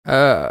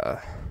Uh,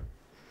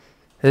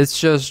 it's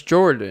just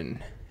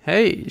Jordan.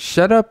 Hey,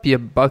 shut up, you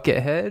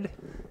buckethead.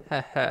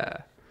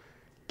 Haha.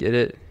 Get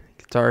it?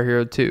 Guitar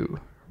Hero 2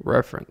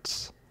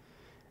 reference.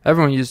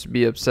 Everyone used to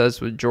be obsessed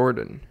with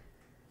Jordan.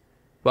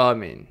 Well, I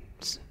mean,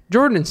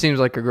 Jordan seems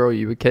like a girl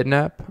you would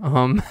kidnap.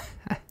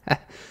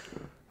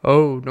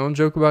 Oh, don't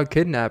joke about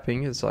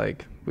kidnapping. It's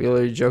like, we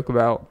literally joke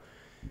about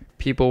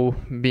people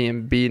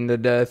being beaten to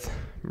death,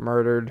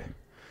 murdered.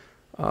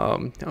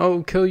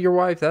 Oh, kill your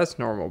wife, that's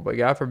normal. But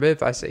God forbid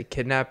if I say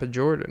kidnap a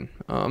Jordan.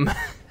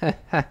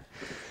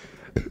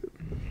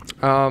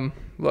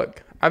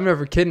 Look, I've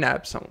never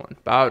kidnapped someone,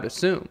 but I would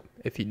assume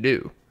if you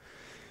do,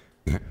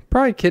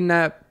 probably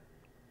kidnap,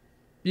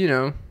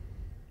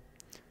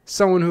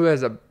 someone who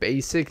has a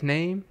basic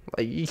name.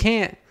 Like you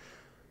can't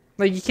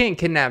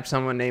kidnap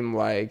someone named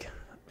like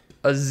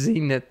a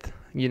Zenith.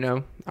 I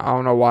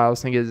don't know why I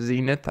was thinking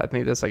Zenith. I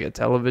think that's like a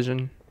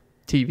television,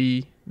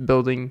 TV,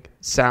 building,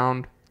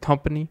 sound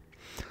company.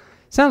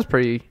 Sounds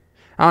pretty.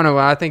 I don't know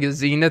why I think it's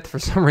Zenith for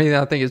some reason.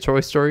 I think it's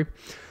Toy Story.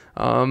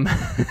 I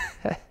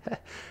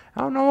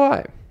don't know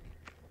why.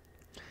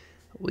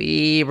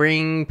 We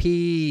bring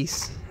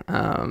peace.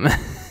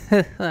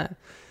 But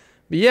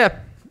yeah,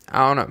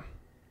 I don't know.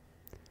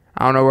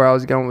 I don't know where I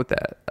was going with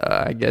that.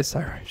 I guess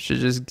I should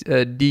just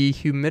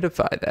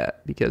dehumidify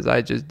that because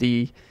I just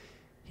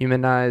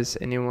dehumanize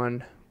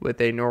anyone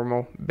with a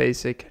normal,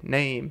 basic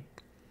name.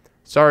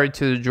 Sorry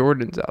to the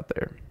Jordans out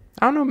there.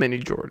 I don't know many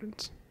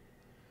Jordans.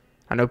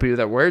 I know people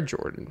that wear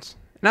Jordans.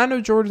 And I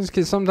know Jordans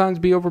can sometimes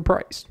be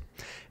overpriced.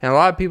 And a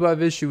lot of people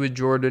have issue with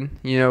Jordan,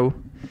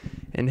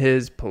 and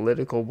his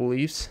political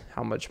beliefs,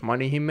 how much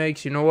money he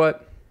makes. You know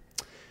what?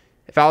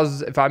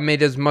 If I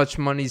made as much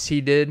money as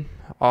he did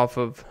off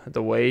of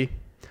the way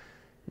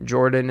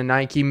Jordan and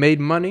Nike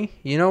made money,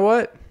 you know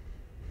what?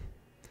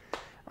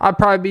 I'd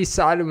probably be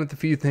siding with a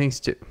few things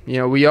too.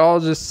 We all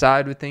just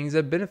side with things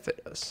that benefit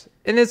us.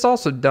 And it's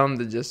also dumb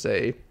to just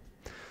say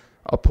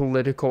a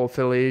political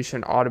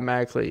affiliation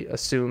automatically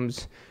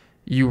assumes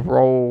you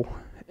roll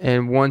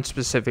in one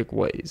specific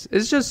ways.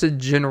 It's just a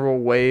general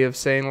way of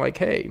saying like,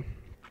 hey,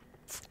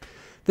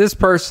 this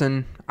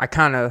person,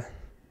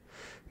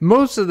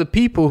 most of the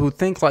people who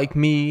think like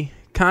me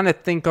kind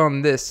of think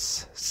on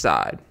this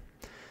side.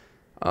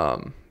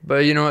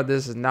 But you know what?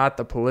 This is not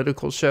the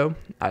political show.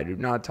 I do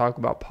not talk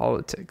about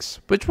politics.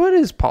 Which, what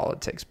is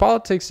politics?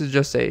 Politics is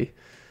just a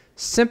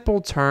simple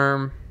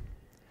term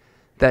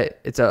that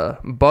it's a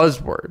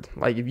buzzword.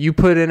 Like if you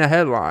put in a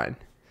headline,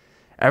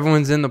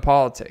 everyone's into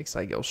politics.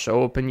 Like it'll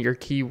show up in your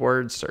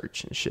keyword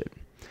search and shit.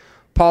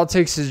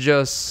 Politics is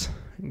just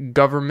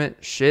government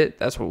shit.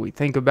 That's what we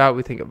think about.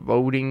 We think of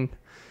voting,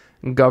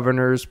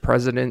 governors,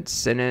 president,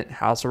 Senate,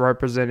 House of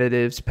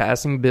Representatives,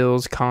 passing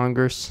bills,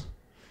 Congress.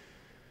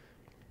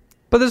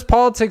 But there's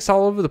politics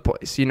all over the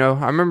place. I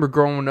remember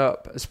growing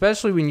up,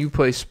 especially when you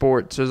play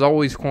sports, there's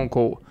always quote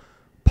unquote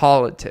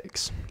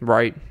politics,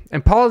 right?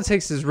 And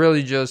politics is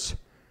really just,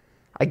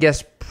 I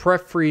guess,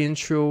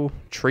 preferential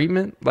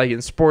treatment. Like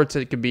in sports,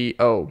 it could be,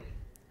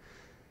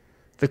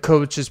 the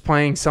coach is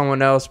playing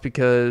someone else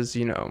because,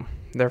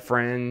 they're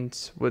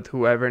friends with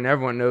whoever, and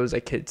everyone knows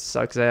that kid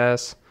sucks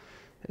ass.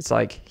 It's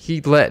like he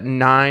let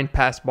 9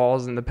 pass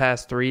balls in the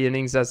past 3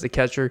 innings as the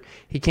catcher.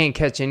 He can't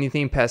catch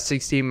anything past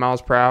 16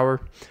 miles per hour.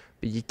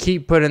 But you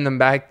keep putting them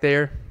back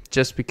there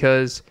just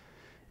because,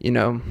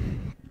 you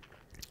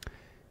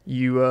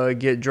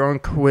get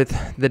drunk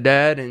with the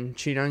dad and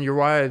cheat on your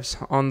wives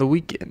on the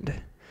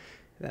weekend.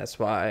 That's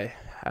why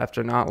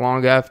not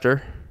long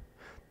after,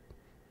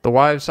 the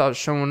wives stopped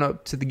showing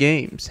up to the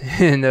games.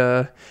 And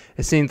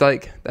it seemed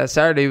like that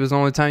Saturday was the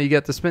only time you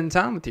got to spend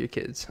time with your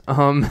kids.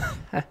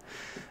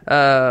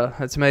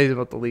 It's amazing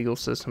what the legal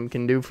system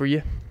can do for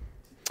you.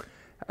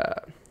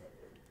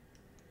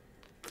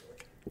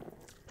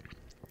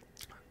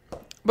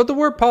 But the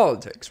word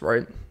politics,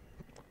 right?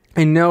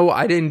 And no,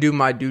 I didn't do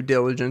my due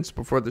diligence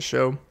before the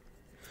show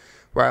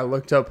where I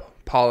looked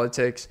up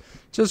politics.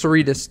 Just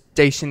read a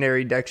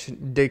stationary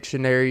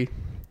dictionary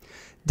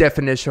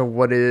definition of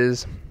what it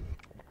is.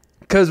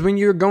 Because when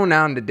you're going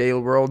out in the daily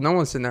world, no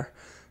one's in there.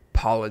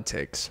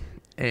 Politics.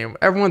 And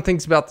everyone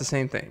thinks about the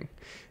same thing.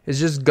 It's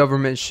just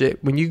government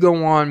shit. When you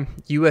go on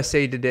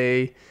USA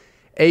Today,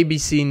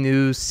 ABC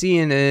News,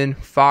 CNN,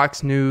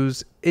 Fox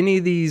News, any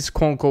of these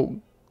quote-unquote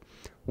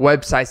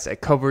websites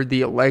that cover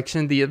the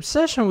election, the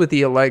obsession with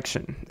the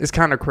election is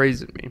kind of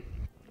crazy to me.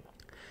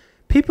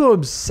 People are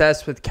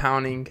obsessed with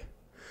counting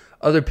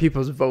other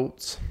people's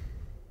votes.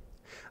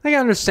 I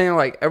understand,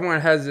 like,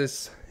 everyone has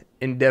this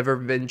endeavor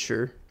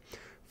venture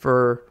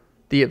for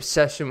the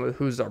obsession with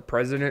who's our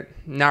president,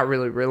 not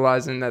really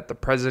realizing that the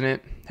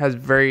president has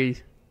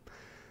very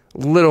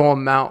little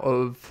amount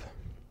of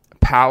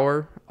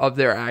power of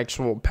their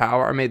actual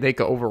power. I mean, they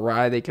could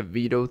override, they could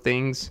veto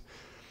things.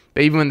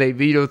 But even when they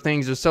veto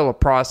things, there's still a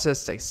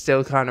process. They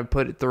still kind of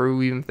put it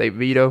through, even if they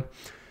veto.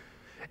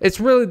 It's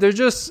really, they're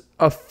just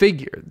a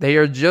figure. They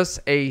are just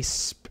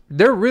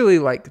they're really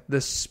like the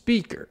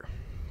speaker.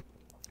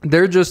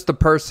 They're just the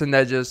person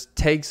that just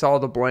takes all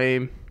the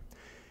blame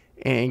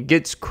and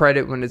gets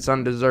credit when it's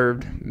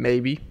undeserved,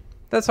 maybe.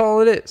 That's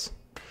all it is.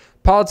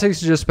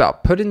 Politics is just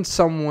about putting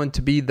someone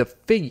to be the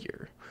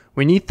figure.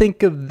 When you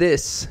think of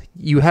this,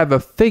 you have a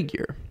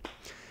figure.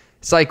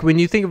 It's like when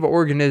you think of an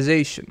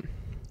organization,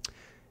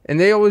 and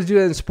they always do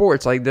that in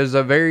sports. Like there's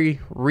a very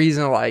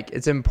reason, like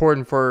it's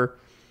important for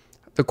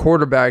the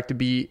quarterback to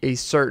be a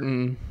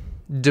certain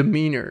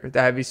demeanor, to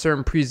have a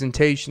certain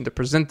presentation, to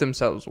present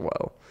themselves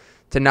well,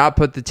 to not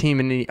put the team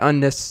in any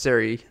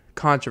unnecessary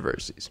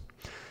controversies.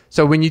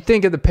 So when you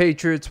think of the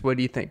Patriots, what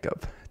do you think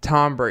of?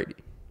 Tom Brady.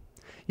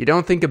 You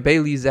don't think of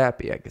Bailey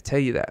Zappi, I could tell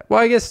you that. Well,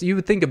 I guess you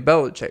would think of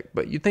Belichick,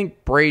 but you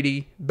think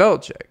Brady,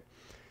 Belichick.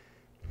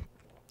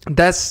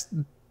 That's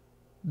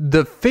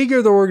the figure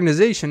of the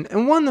organization,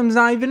 and one of them's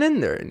not even in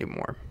there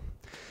anymore.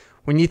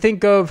 When you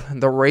think of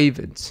the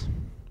Ravens,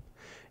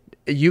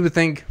 you would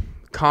think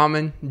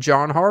common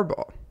John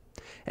Harbaugh,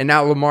 and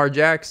now Lamar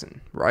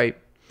Jackson, right?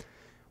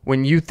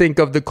 When you think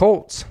of the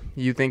Colts,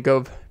 you think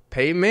of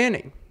Peyton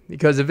Manning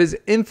because of his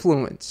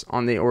influence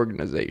on the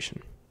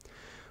organization.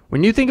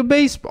 When you think of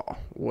baseball,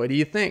 what do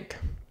you think?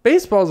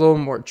 Baseball is a little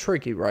more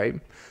tricky, right?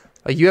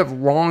 Like you have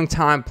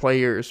longtime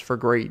players for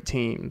great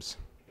teams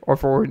or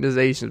for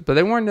organizations, but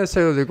they weren't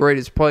necessarily the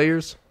greatest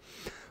players,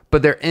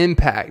 but their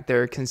impact,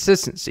 their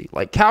consistency.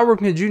 Like Cal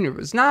Ripken Jr.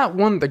 was not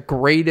one of the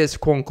greatest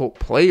quote-unquote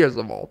players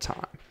of all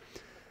time,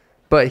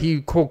 but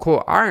he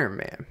quote-unquote Iron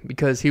Man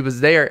because he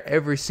was there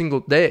every single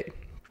day.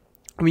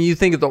 When you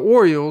think of the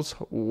Orioles,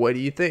 what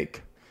do you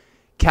think?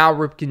 Cal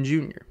Ripken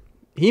Jr.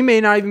 He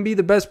may not even be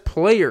the best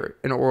player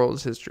in the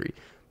Orioles history,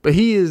 but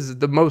he is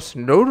the most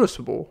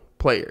noticeable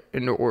player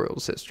in the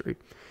Orioles history.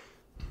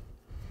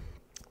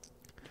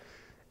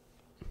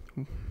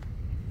 And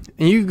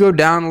you go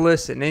down the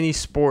list in any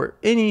sport,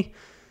 when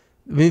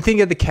you think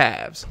of the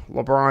Cavs,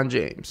 LeBron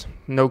James,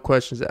 no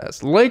questions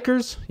asked.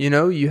 Lakers,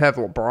 you have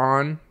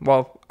LeBron.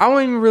 Well, I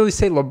won't even really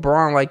say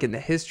LeBron like in the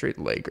history of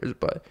the Lakers,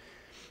 but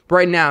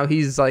right now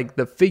he's like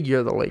the figure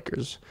of the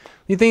Lakers.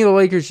 When you think of the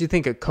Lakers, you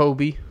think of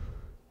Kobe.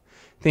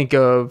 Think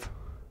of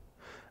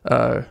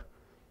like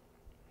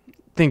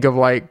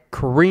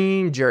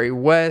Kareem, Jerry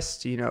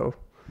West, And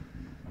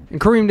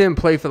Kareem didn't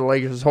play for the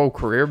Lakers his whole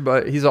career,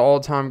 but he's an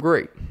all-time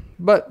great.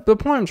 But the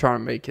point I'm trying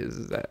to make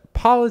is that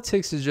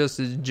politics is just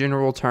a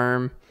general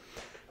term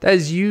that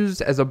is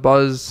used as a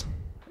buzz.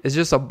 It's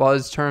just a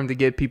buzz term to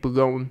get people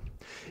going.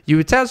 You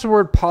attach the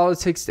word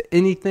politics to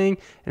anything,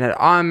 and it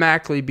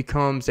automatically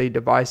becomes a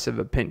divisive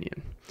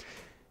opinion.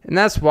 And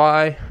that's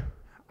why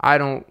I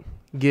don't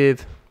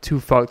give two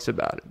fucks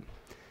about it.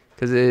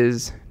 Because it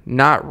is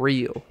not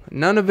real.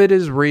 None of it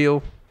is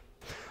real.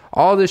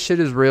 All this shit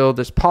is real.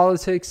 There's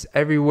politics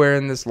everywhere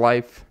in this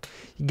life.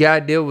 You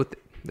gotta deal with it.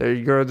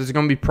 There's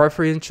going to be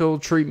preferential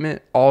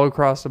treatment all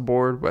across the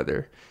board,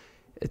 whether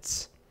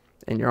it's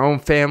in your own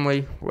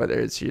family, whether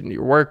it's in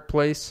your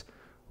workplace,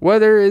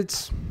 whether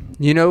it's,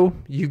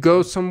 you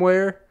go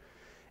somewhere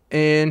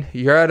and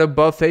you're at a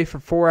buffet for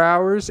 4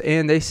 hours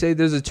and they say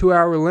there's a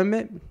 2-hour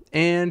limit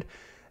and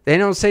they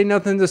don't say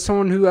nothing to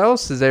someone who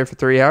else is there for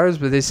 3 hours,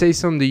 but they say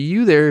something to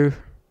you there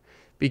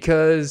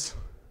because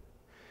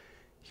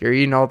you're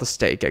eating all the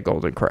steak at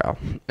Golden Corral.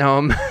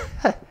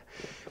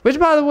 Which,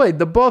 by the way,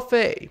 the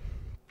buffet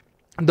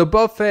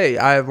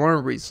I have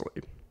learned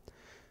recently.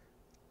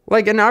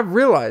 And I've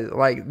realized,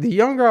 the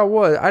younger I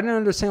was, I didn't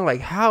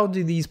understand, how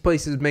do these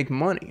places make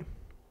money?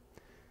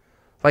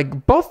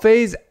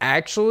 Buffets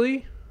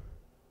actually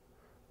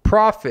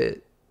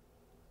profit.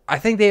 I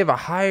think they have a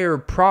higher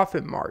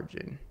profit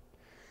margin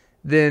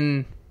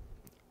than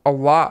a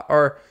lot,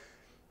 or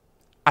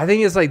I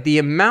think it's the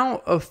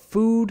amount of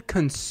food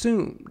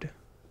consumed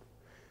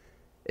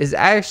is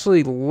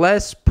actually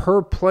less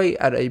per plate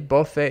at a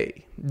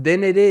buffet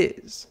than it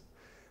is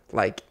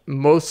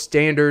most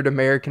standard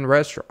American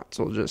restaurants,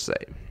 we'll just say.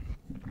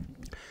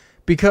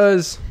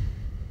 Because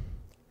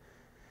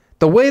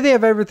the way they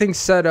have everything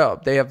set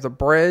up, they have the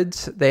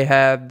breads, they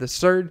have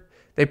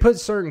they put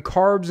certain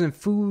carbs and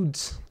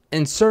foods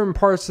in certain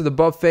parts of the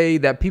buffet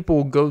that people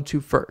will go to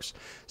first.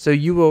 So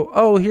you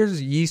will,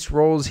 here's yeast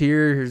rolls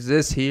here, here's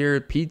this here,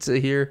 pizza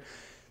here.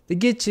 They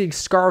get you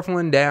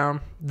scarfling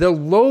down. The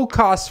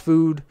low-cost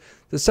food,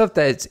 the stuff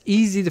that's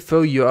easy to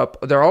fill you up,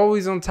 they're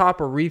always on top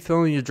of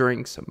refilling your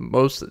drinks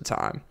most of the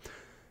time.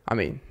 I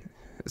mean,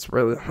 it's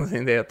really the only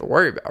thing they have to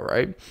worry about,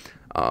 right?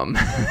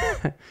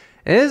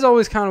 It is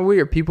always kind of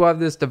weird. People have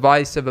this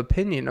divisive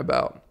opinion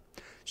about,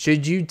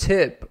 should you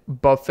tip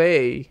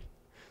buffet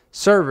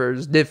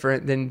servers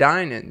different than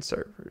dine-in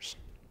servers?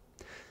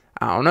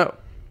 I don't know.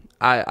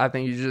 I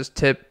think you just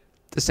tip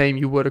the same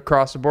you would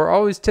across the board.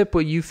 Always tip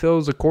what you feel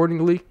is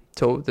accordingly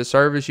to the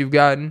service you've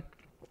gotten.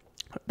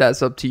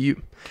 That's up to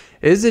you.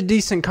 It is a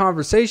decent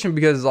conversation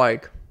because,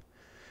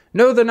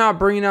 no, they're not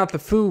bringing out the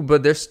food,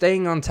 but they're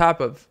staying on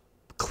top of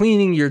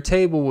cleaning your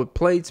table with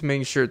plates,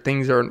 making sure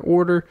things are in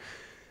order,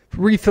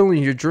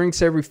 refilling your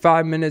drinks every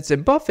 5 minutes.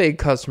 And buffet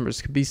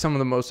customers could be some of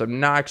the most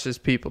obnoxious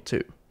people,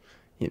 too.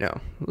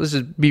 Let's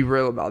just be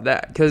real about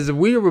that. Because the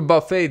weird with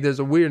buffet, there's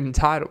a weird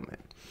entitlement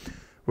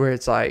where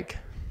it's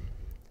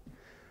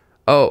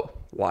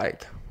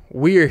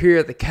we are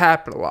here to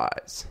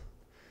capitalize.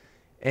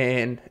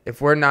 And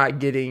if we're not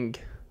getting,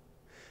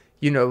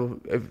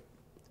 if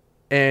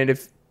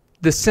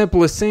the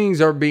simplest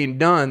things are being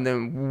done,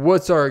 then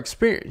what's our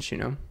experience,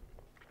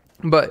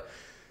 But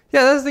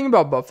yeah, that's the thing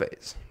about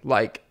buffets.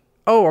 Like,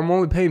 oh, I'm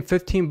only paying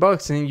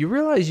 $15, and you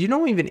realize you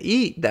don't even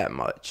eat that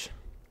much.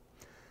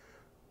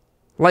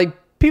 Like,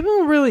 people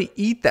don't really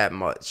eat that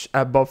much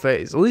at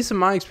buffets, at least in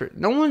my experience.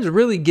 No one's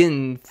really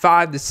getting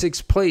 5 to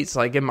 6 plates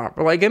like in my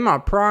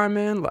prime,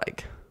 man.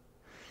 Like,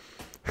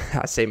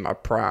 I say my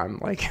prime,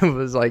 like it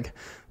was like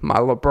my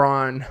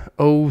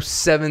LeBron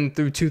 07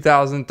 through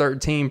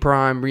 2013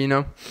 prime,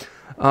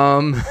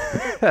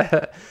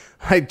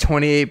 like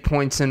 28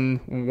 points in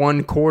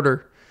one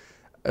quarter,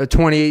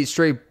 28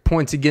 straight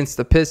points against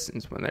the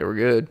Pistons when they were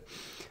good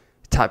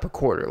type of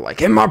quarter.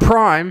 Like in my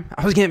prime,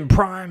 I was getting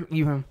prime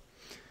even.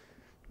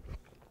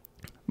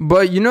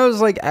 But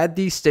it's like at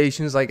these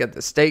stations, like at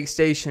the steak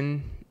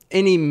station,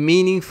 any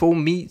meaningful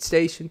meat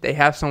station, they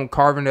have someone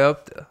carving it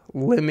up to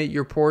limit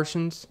your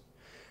portions,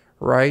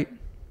 right?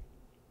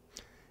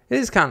 It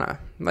is kind of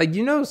like,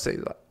 say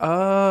like,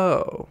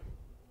 oh.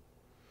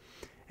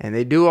 And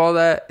they do all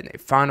that and they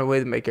find a way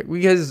to make it.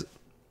 Because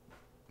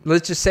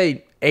let's just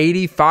say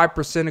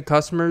 85% of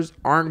customers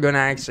aren't going to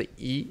actually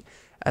eat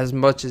as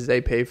much as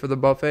they pay for the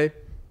buffet.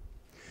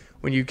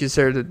 When you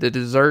consider that the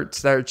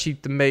desserts that are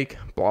cheap to make,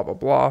 blah, blah,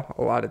 blah,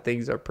 a lot of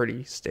things are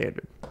pretty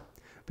standard.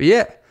 But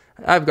yeah,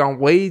 I've gone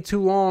way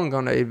too long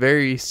on a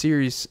very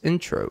serious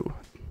intro.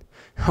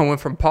 I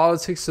went from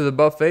politics to the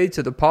buffet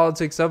to the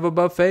politics of a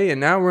buffet,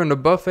 and now we're in the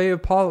buffet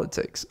of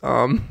politics.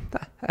 I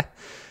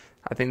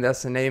think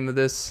that's the name of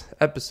this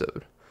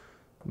episode.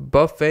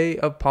 Buffet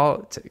of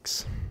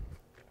Politics.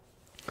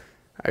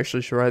 I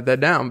actually should write that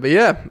down. But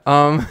yeah.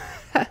 All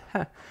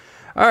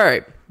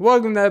right.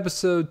 Welcome to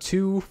episode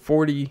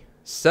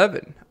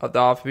 247 of the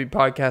Offbeat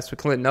Podcast with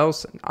Clint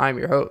Nelson. I'm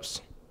your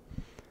host,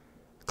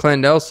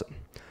 Clint Nelson.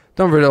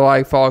 Don't forget to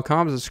like, follow,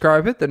 comment,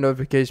 subscribe, hit the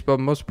notification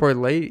button. Most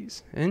important,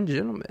 ladies and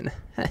gentlemen.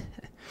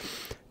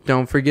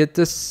 Don't forget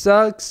to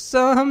suck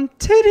some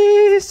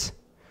titties.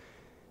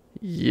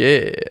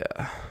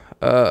 Yeah.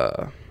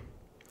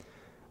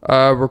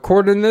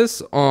 Recording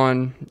this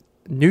on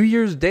New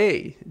Year's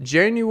Day,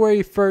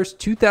 January 1st,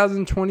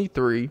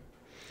 2023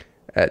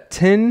 at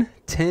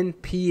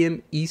 10:10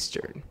 p.m.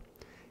 Eastern.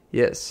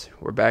 Yes,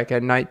 we're back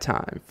at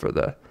nighttime for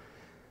the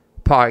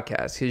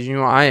podcast because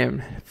I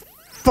am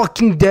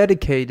fucking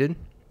dedicated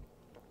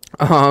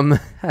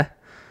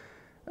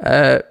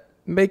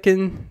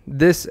making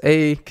this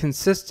a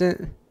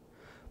consistent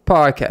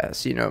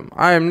podcast.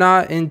 I am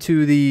not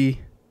into the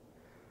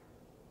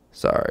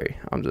sorry,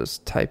 I'm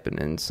just typing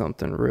in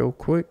something real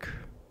quick.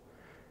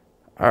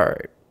 All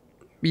right.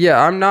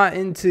 Yeah, I'm not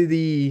into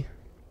the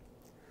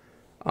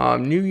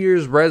New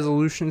Year's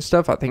resolution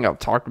stuff. I think I've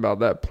talked about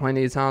that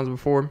plenty of times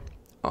before.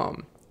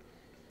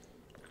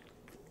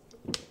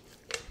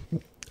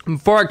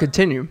 Before I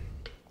continue,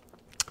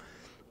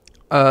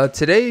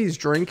 today's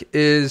drink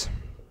is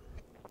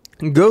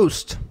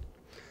Ghost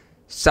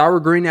Sour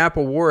Green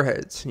Apple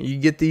Warheads. You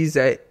get these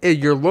at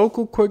your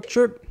local Quick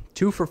Trip,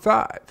 2 for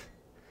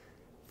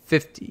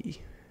 $5.50.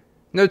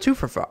 No, 2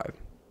 for $5.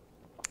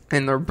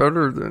 And they're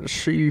better than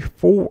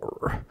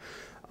C4.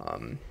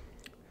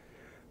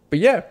 But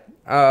yeah,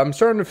 I'm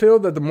starting to feel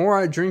that the more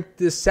I drink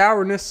this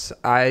sourness,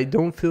 I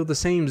don't feel the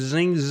same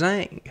zing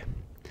zang.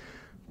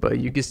 But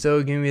you can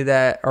still give me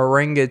that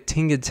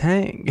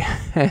orangutangatang.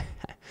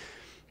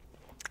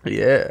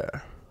 Yeah.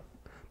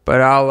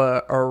 But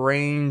I'll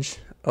arrange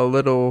a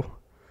little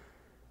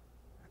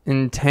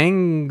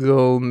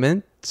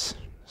entanglement.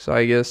 So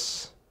I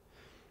guess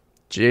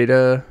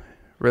Jada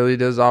really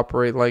does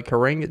operate like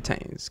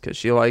orangutans because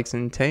she likes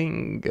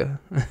entang.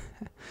 All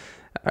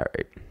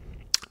right.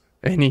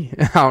 I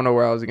don't know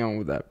where I was going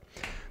with that.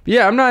 But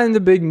yeah, I'm not into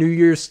big New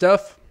Year's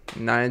stuff.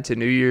 I'm not into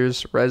New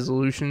Year's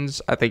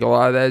resolutions. I think a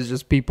lot of that is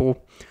just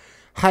people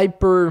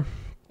hyper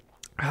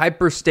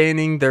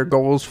standing their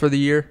goals for the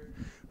year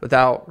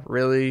without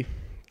really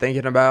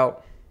thinking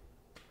about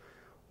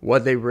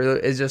what they really...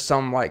 It's just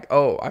something like,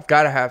 oh, I've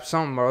got to have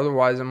something or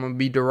otherwise I'm going to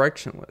be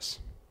directionless.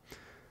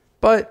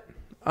 But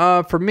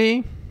for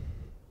me,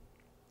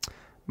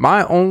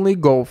 my only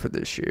goal for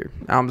this year,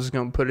 I'm just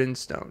going to put it in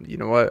stone. You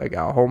know what? I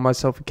got to hold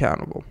myself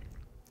accountable.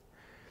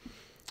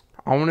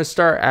 I want to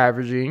start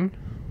averaging...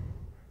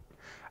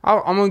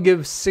 I'm going to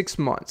give 6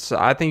 months. So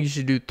I think you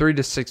should do 3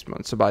 to 6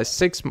 months. So by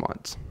 6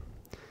 months,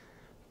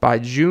 by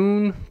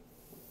June,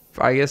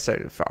 I guess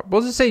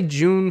we'll just say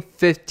June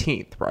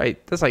 15th,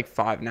 right? That's like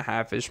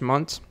 5.5-ish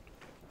months.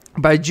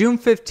 By June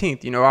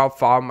 15th, I'll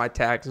file my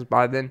taxes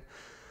by then.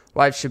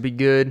 Life should be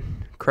good.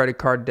 Credit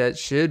card debt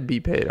should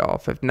be paid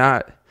off. If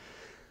not,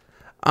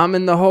 I'm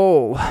in the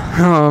hole.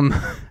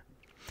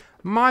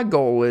 My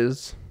goal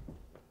is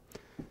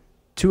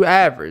to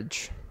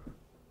average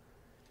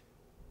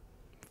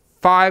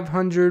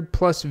 500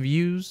 plus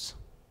views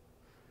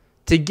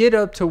to get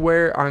up to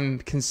where I'm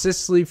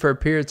consistently for a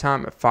period of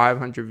time at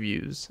 500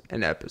 views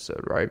an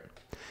episode, right?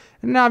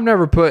 And I've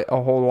never put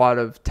a whole lot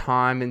of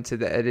time into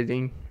the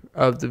editing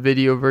of the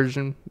video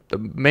version. the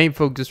main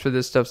focus for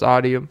this stuff's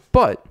audio.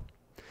 But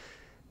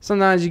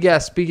sometimes you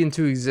gotta speak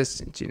into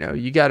existence,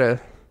 you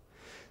gotta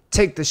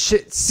take the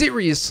shit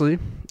seriously.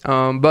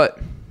 But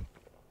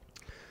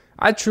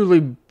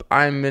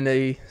I'm in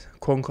a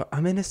quote unquote,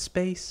 I'm in a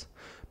space,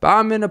 but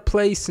I'm in a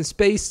place and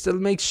space to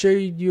make sure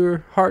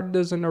your heart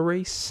doesn't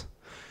erase.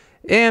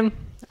 And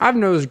I've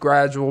noticed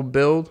gradual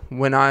build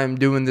when I am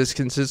doing this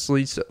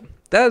consistently. So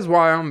that is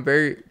why I'm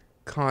very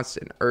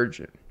constant,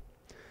 urgent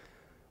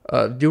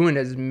of doing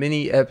as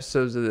many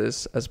episodes of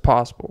this as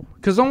possible.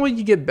 Because the only way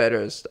you get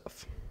better at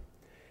stuff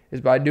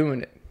is by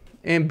doing it.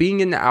 And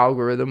being in the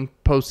algorithm,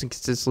 posting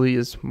consistently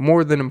is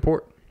more than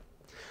important.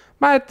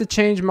 Might have to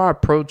change my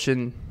approach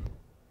in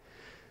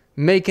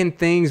making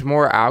things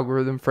more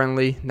algorithm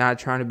friendly, not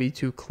trying to be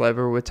too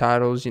clever with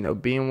titles,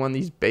 being one of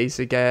these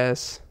basic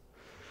ass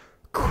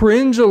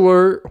cringe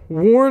alert,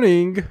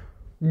 warning,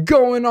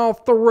 going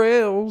off the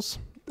rails.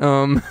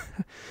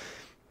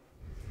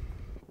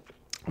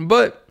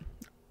 But,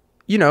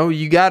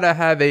 you gotta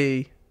have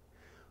a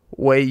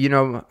way,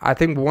 I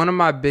think one of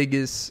my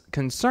biggest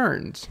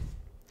concerns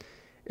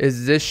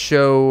is this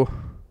show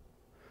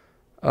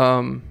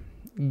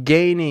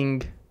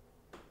gaining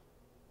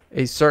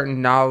a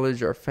certain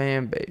knowledge or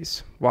fan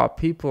base while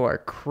people are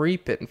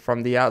creeping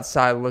from the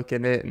outside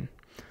looking in.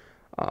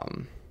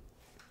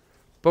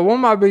 But one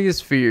of my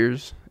biggest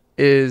fears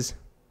is,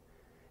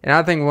 and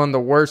I think one of the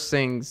worst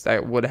things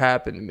that would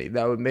happen to me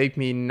that would make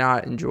me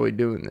not enjoy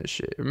doing this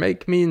shit, or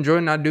make me enjoy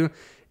not doing,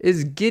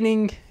 is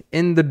getting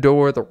in the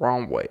door the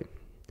wrong way.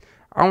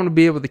 I want to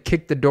be able to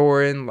kick the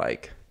door in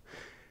like,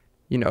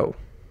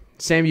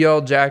 Samuel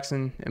L.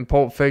 Jackson in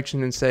Pulp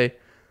Fiction and say,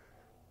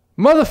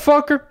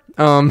 motherfucker.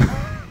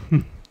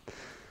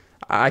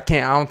 I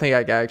don't think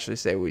I can actually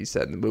say what he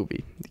said in the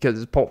movie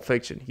because it's Pulp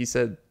Fiction. He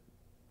said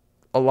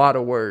a lot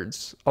of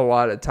words, a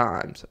lot of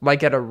times,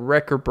 like at a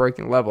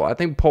record-breaking level. I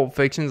think Pulp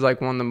Fiction is like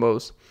one of the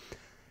most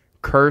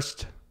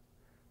cursed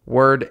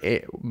word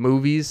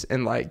movies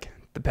in like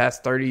the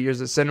past 30 years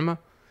of cinema.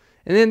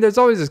 And then there's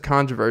always this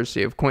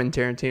controversy of Quentin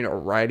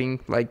Tarantino writing.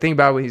 Like, think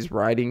about when he's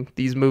writing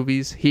these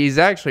movies. He's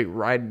actually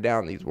writing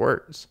down these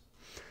words.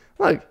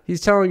 Like,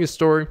 he's telling a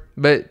story,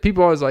 but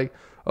people always like,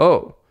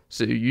 oh,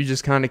 so you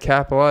just kind of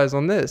capitalize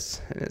on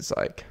this. And it's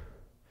like,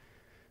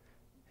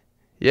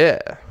 yeah,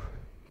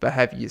 but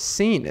have you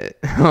seen it?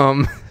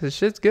 This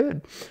shit's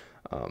good.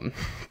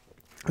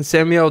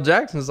 Samuel L.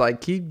 Jackson's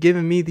like, keep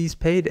giving me these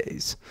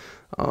paydays.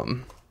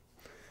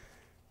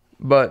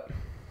 But,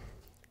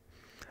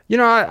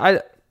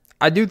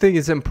 I do think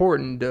it's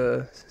important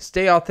to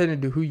stay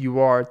authentic to who you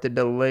are to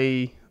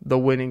delay the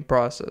winning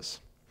process.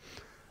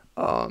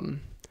 I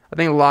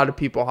think a lot of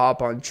people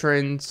hop on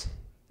trends,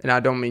 and I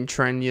don't mean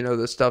trend,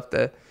 the stuff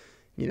that,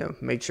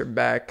 makes your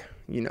back,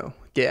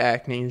 get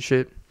acne and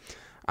shit.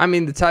 I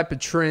mean the type of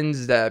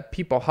trends that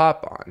people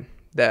hop on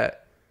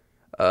that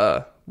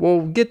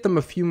will get them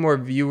a few more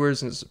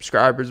viewers and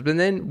subscribers. But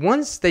then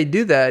once they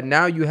do that,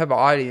 now you have an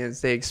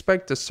audience. They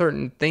expect a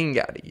certain thing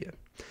out of you.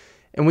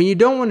 And when you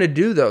don't want to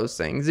do those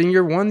things, and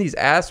you're one of these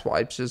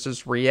asswipes that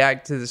just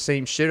react to the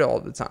same shit all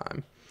the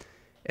time.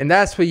 And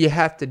that's what you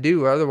have to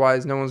do.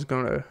 Otherwise, no one's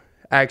going to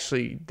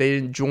they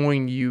didn't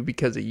join you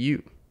because of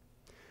you.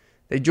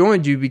 They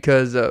joined you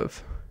because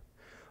of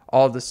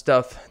all the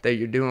stuff that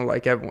you're doing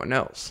like everyone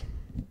else.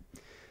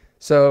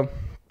 So,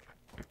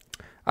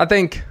 I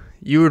think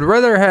you would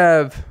rather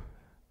have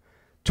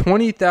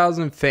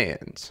 20,000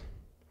 fans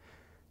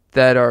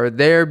that are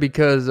there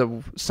because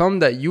of some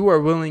that you are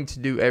willing to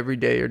do every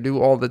day or do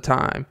all the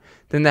time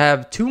than to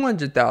have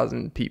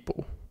 200,000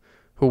 people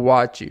who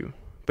watch you.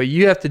 But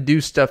you have to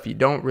do stuff you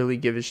don't really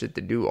give a shit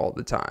to do all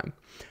the time.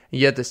 And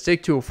you have to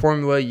stick to a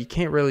formula. You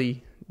can't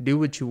really do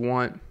what you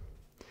want.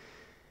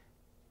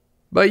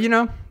 But,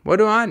 what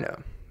do I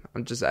know?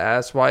 I'm just an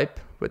asswipe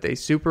with a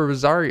Super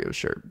Rosario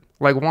shirt.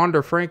 Like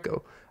Wander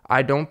Franco.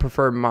 I don't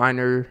prefer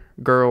minor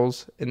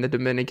girls in the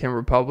Dominican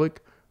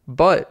Republic.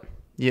 But,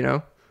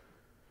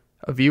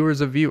 a viewer's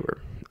a viewer.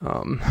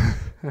 I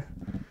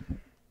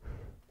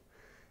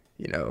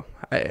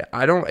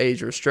don't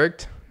age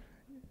restrict.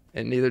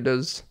 And neither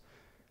does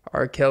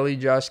R. Kelly,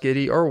 Josh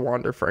Giddey, or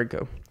Wander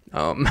Franco.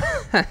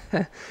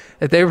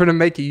 If they were to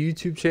make a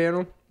YouTube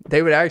channel,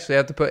 they would actually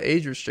have to put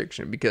age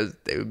restriction because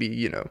they would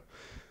be,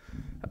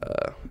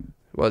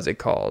 what is it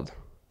called?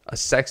 A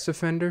sex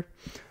offender?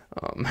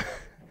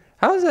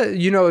 How is that?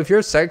 If you're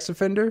a sex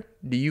offender,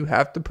 do you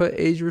have to put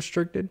age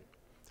restricted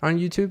on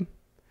YouTube?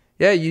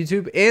 Yeah,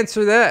 YouTube,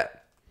 answer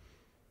that.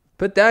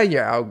 Put that in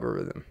your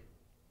algorithm.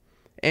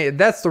 And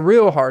that's the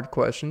real hard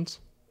questions.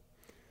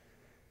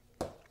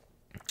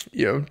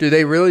 Do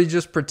they really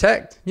just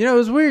protect?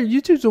 It's weird.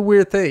 YouTube's a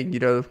weird thing.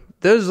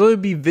 There's literally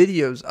be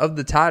videos of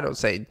the title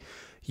saying,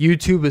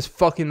 YouTube is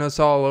fucking us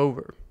all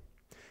over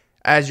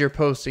as you're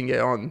posting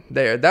it on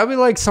there. That'd be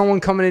like someone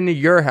coming into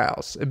your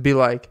house. It'd be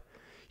like,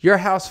 your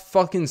house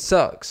fucking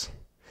sucks.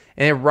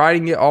 And then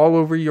writing it all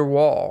over your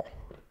wall.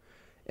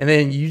 And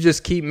then you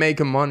just keep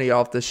making money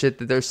off the shit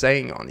that they're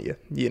saying on you,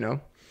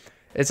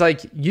 It's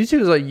like,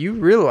 YouTube's like, you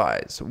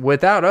realize,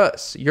 without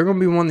us, you're going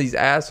to be one of these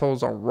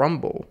assholes on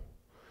Rumble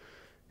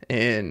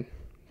And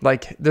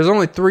like, there's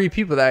only 3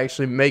 people that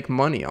actually make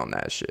money on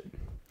that shit.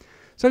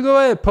 So go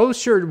ahead,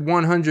 post your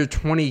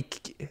 120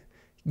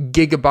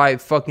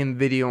 gigabyte fucking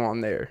video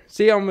on there.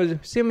 See how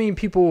many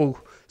people will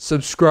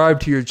subscribe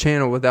to your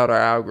channel without our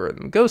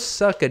algorithm. Go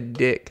suck a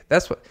dick.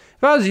 That's what,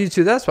 if I was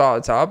YouTube, that's what I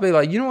would tell. I'd be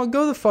like, you know what,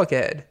 go the fuck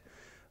ahead.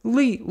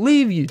 Leave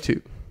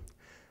YouTube.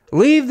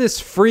 Leave this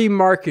free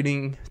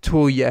marketing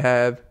tool you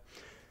have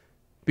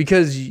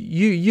because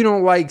you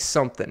don't like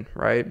something,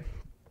 right?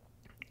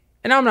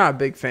 And I'm not a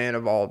big fan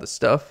of all this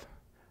stuff.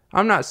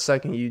 I'm not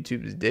sucking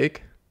YouTube's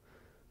dick.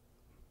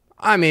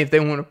 I mean, if they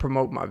want to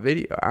promote my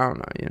video, I don't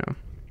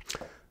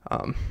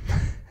know,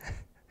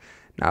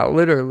 Now,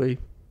 literally,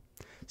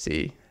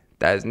 see,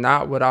 that is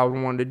not what I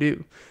would want to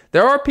do.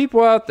 There are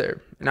people out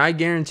there, and I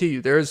guarantee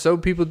you, there are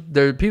people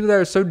that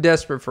are so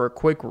desperate for a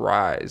quick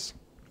rise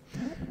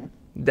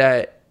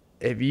that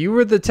if you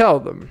were to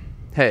tell them,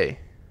 hey,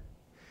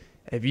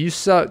 if you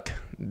suck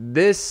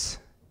this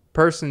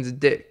person's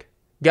dick,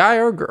 guy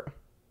or girl,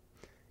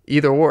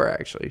 either or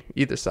actually,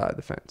 either side of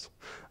the fence,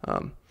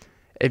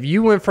 if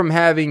you went from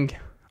having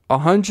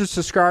 100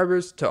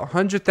 subscribers to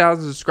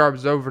 100,000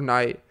 subscribers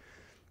overnight,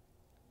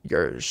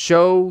 your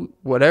show,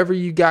 whatever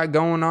you got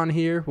going on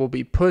here, will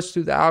be pushed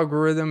through the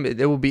algorithm.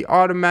 It will be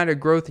automatic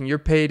growth, and your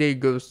payday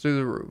goes through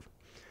the roof.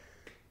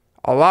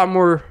 A lot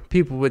more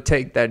people would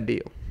take that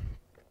deal.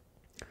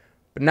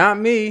 But not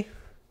me.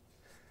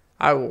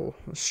 I will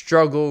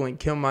struggle and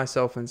kill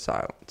myself in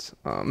silence.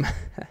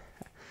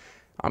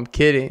 I'm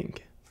kidding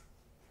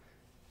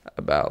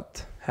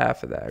about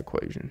half of that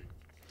equation.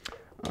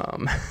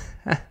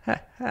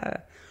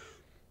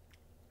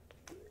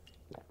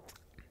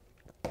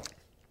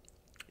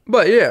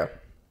 But yeah,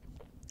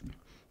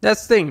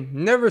 that's the thing.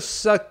 Never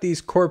suck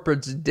these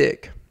corporates'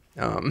 dick.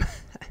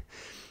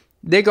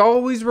 They can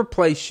always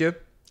replace you,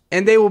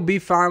 and they will be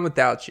fine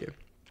without you.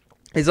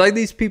 It's like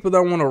these people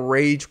that want to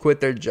rage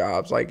quit their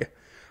jobs. Like,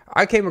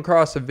 I came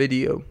across a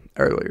video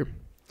earlier.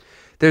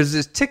 There's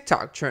this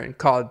TikTok trend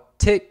called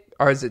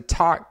Quit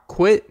Talk.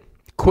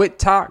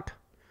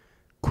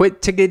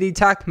 Quit tickety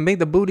talk, make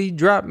the booty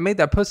drop, make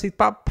that pussy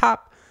pop.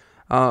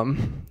 I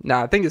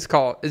think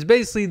it's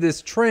basically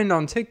this trend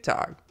on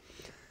TikTok,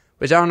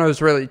 which I don't know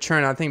is really a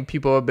trend. I think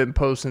people have been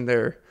posting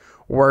their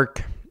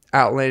work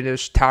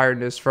outlandish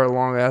tiredness for a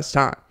long ass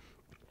time.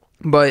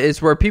 But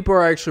it's where people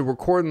are actually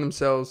recording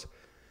themselves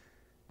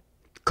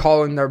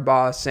calling their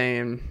boss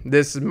saying,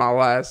 this is my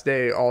last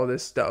day, all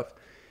this stuff.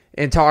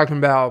 And talking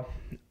about,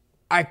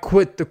 I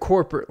quit the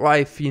corporate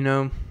life,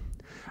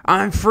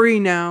 I'm free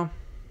now.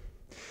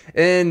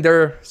 And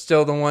they're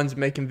still the ones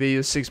making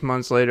videos 6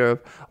 months later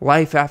of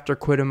life after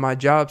quitting my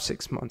job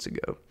 6 months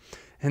ago.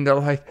 And they're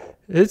like,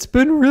 it's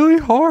been really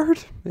hard.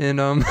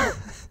 And,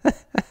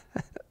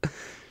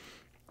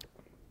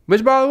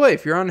 which, by the way,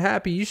 if you're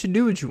unhappy, you should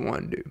do what you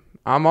want to do.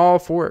 I'm all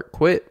for it.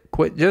 Quit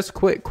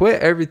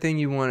everything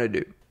you want to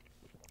do.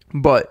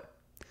 But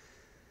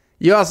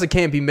you also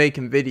can't be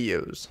making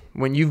videos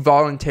when you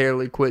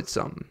voluntarily quit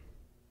something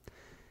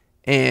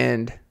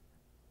and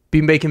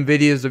be making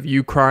videos of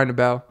you crying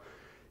about,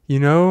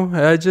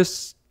 I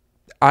just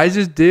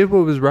did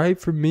what was right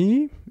for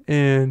me,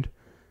 and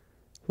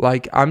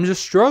like, I'm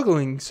just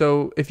struggling.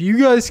 So if you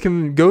guys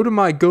can go to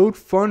my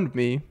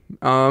GoFundMe,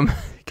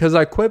 because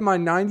I quit my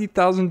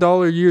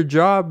 $90,000 a year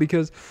job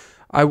because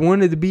I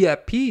wanted to be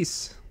at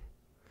peace.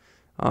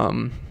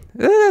 The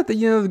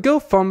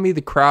GoFundMe,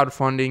 the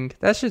crowdfunding,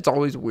 that shit's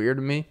always weird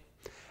to me.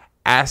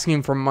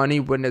 Asking for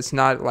money when it's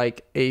not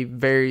like a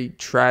very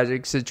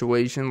tragic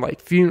situation, like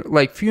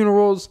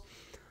funerals,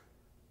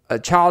 a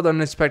child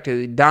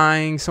unexpectedly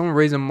dying, someone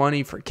raising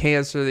money for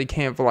cancer they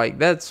can't,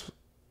 that's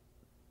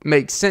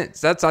makes sense.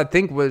 That's, I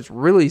think, what it's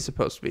really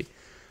supposed to be.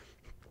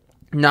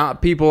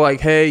 Not people like,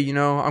 hey,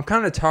 I'm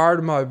kind of tired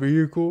of my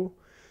vehicle.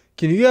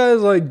 Can you guys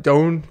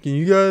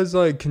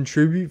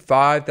contribute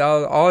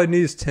 $5,000? All I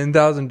need is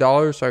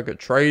 $10,000 so I could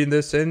trade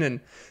this in and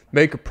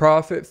make a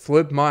profit,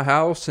 flip my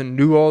house, and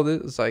do all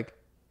this. It's like,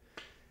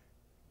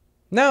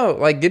 no,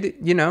 get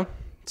it,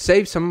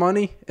 save some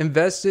money,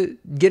 invest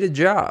it, get a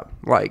job.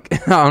 I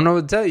don't know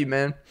what to tell you,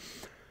 man.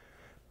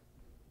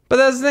 But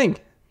that's the thing.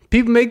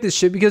 People make this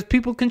shit because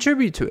people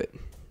contribute to it,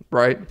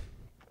 right?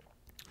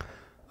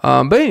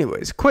 But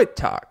anyways, quit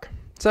talk.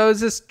 So it's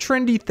this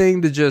trendy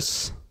thing to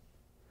just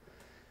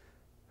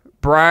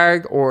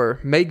brag or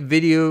make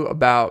video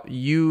about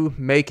you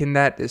making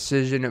that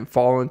decision and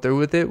following through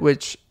with it,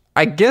 which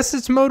I guess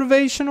it's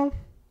motivational.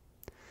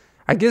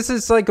 I guess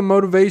it's like a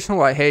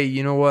motivational, hey,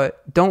 you know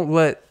what? Don't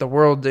let the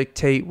world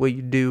dictate what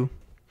you do,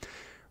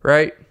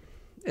 right?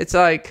 It's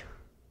like,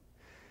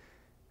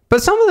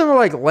 but some of them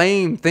are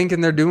lame,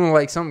 thinking they're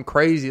doing something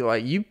crazy.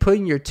 You put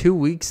in your 2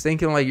 weeks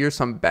thinking you're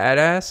some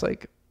badass.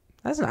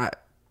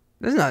 That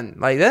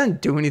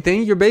doesn't do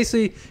anything. You're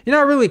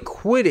not really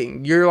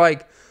quitting. You're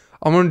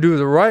I'm going to do it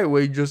the right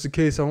way just in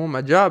case I want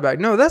my job back.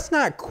 No, that's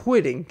not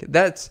quitting.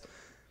 That's,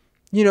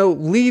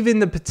 leaving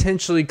to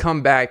potentially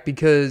come back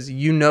because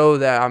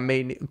that I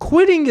made it.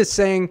 Quitting is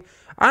saying,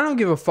 I don't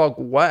give a fuck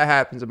what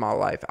happens in my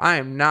life. I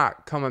am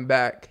not coming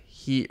back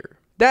here.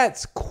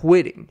 That's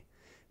quitting.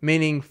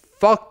 Meaning,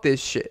 fuck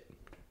this shit.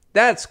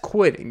 That's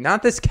quitting.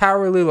 Not this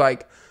cowardly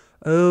like,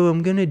 oh,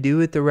 I'm going to do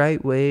it the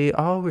right way,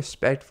 all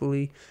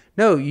respectfully.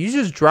 No, you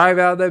just drive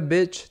out that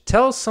bitch,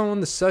 tell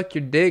someone to suck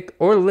your dick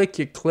or lick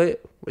your clit,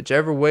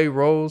 whichever way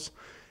rolls,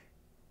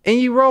 and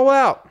you roll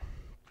out.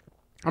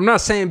 I'm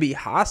not saying be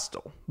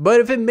hostile,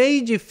 but if it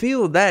made you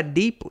feel that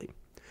deeply.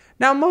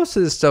 Now, most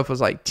of this stuff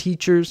was like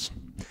teachers,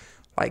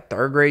 like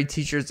 3rd grade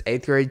teachers,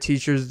 8th grade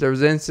teachers. There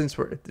was an instance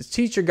where this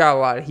teacher got a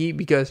lot of heat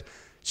because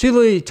she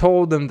literally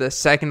told them the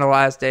second to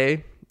last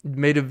day,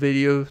 made a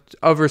video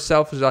of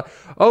herself. Was like,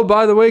 oh,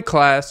 by the way,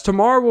 class,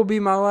 tomorrow will be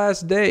my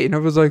last day. And I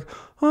was like,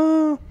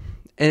 oh.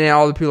 And then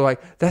all the people were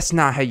like, that's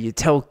not how you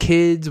tell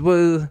kids.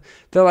 Well,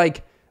 they're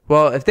like,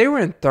 well, if they were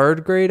in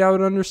 3rd grade, I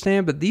would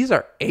understand. But these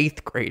are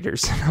 8th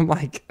graders. And I'm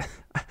like,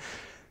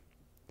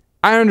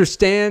 I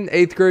understand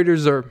 8th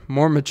graders are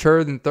more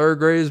mature than 3rd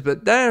graders.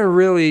 But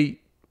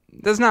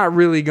that's not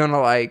really going to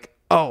like,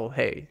 oh,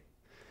 hey,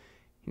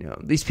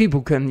 these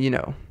people can,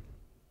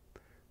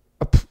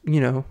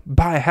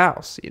 buy a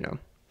house,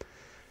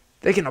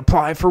 they can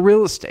apply for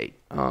real estate.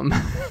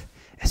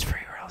 It's free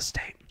real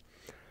estate.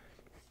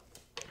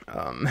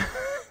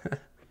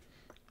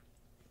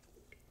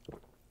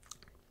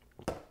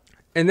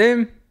 And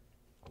then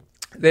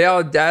they had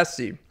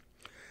audacity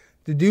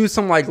to do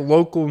some like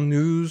local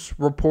news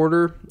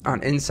reporter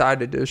on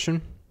Inside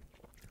Edition.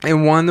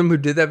 And one of them who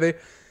did that video,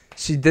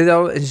 she did that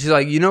and she's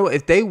like,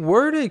 if they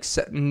were to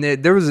accept,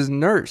 there was this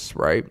nurse,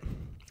 right?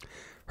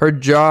 Her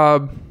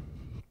job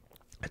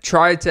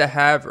tried to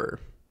have her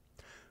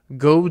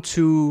go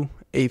to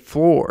a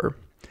floor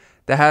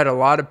that had a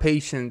lot of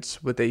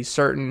patients with a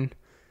certain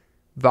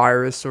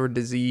virus or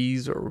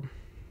disease, or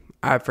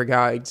I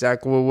forgot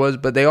exactly what it was,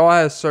 but they all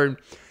had certain,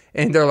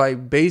 and they're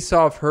like, based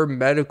off her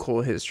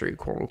medical history,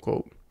 quote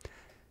unquote,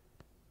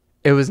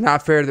 it was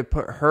not fair to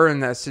put her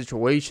in that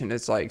situation.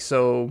 It's like,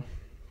 so,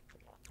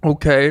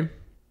 okay.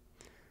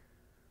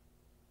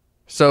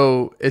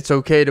 So it's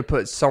okay to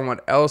put someone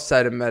else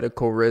at a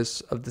medical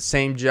risk of the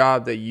same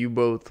job that you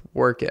both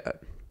work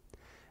at.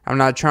 I'm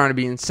not trying to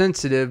be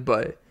insensitive,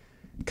 but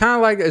kind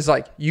of like, it's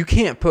like, you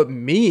can't put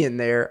me in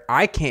there.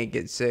 I can't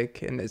get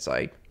sick. And it's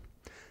like,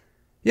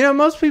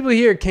 most people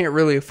here can't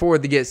really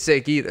afford to get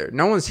sick either.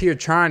 No one's here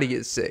trying to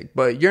get sick,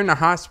 but you're in the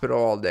hospital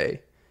all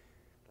day.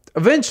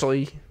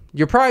 Eventually,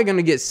 you're probably going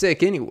to get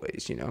sick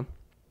anyways,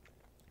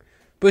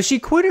 But she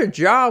quit her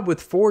job with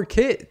 4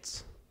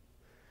 kids.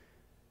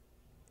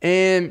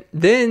 And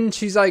then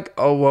she's like,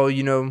 oh, well,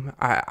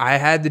 I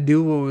had to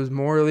do what was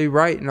morally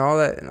right and all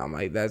that. And I'm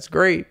like, that's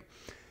great.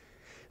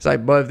 It's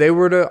like, but if they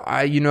were to,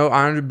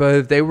 but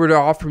if they were to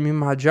offer me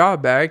my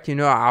job back,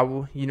 I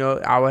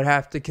would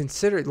have to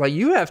consider it. Like,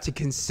 you have to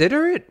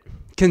consider it.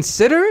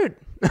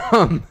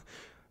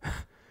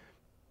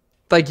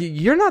 Like,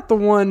 you're not the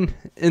one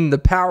in the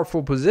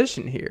powerful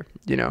position here,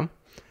 I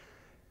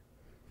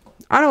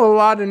know a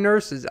lot of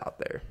nurses out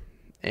there,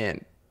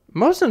 and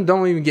most of them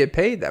don't even get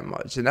paid that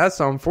much. And that's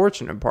the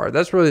unfortunate part.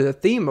 That's really the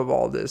theme of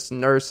all this.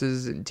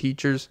 Nurses and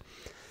teachers,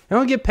 they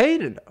don't get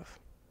paid enough.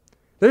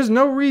 There's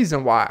no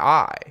reason why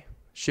I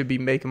should be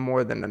making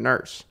more than a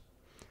nurse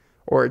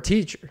or a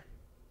teacher.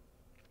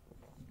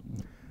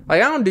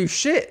 Like, I don't do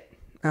shit.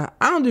 Not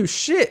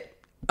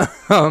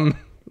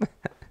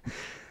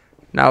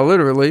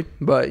literally,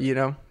 but,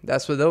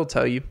 that's what they'll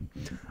tell you.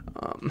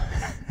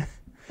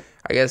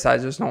 I guess I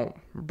just don't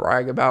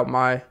brag about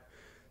my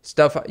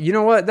stuff. You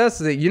know what? That's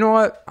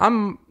what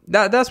I'm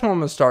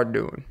going to start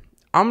doing.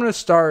 I'm going to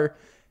start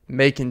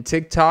making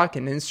TikTok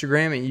and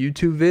Instagram and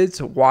YouTube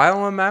vids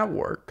while I'm at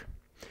work.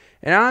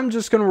 And I'm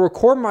just going to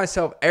record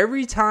myself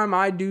every time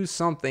I do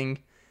something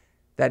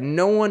that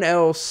no one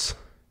else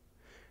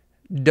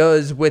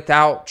does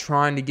without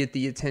trying to get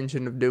the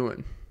attention of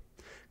doing.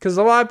 Because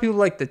a lot of people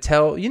like to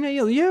tell,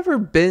 you ever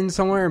been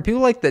somewhere and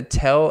people like to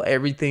tell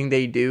everything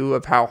they do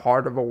of how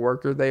hard of a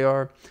worker they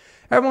are?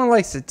 Everyone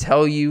likes to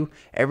tell you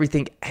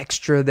everything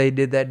extra they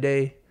did that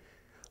day.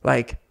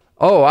 Like,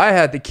 oh, I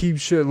had to keep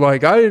shit,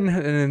 like, I didn't,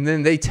 and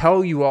then they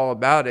tell you all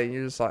about it, and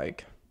you're just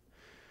like,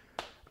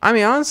 I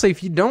mean, honestly,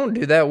 if you don't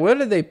do that, what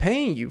are they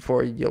paying you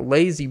for? You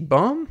lazy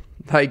bum?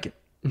 Like,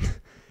 it's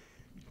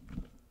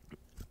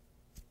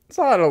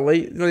a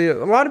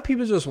lot of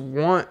people just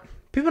want,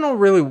 people don't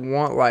really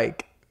want,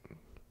 like,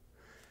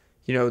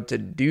 to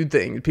do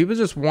things. People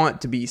just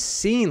want to be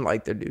seen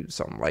like they're doing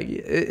something. Like,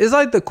 it's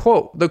like the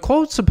quote. The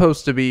quote's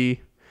supposed to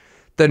be,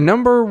 the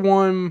number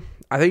one,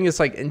 I think it's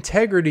like,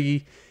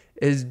 integrity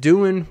is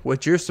doing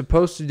what you're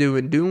supposed to do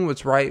and doing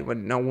what's right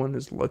when no one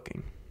is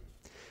looking.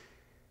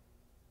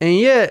 And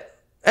yet,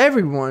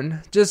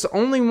 everyone just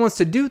only wants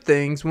to do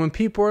things when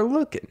people are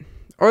looking.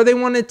 Or they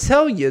want to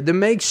tell you to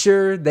make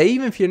sure that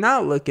even if you're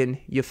not looking,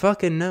 you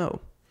fucking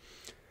know.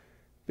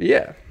 But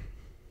yeah.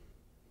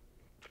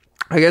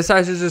 I guess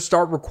I should just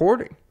start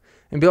recording.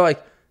 And be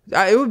like,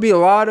 it would be a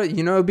lot of,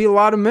 it'd be a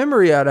lot of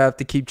memory I'd have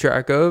to keep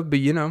track of. But,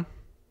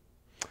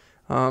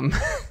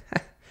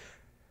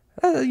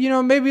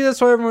 maybe that's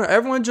why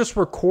everyone just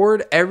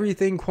record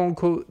everything, quote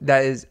unquote,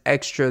 that is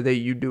extra that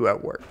you do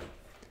at work.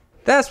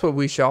 That's what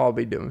we should all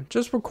be doing.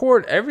 Just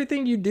record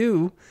everything you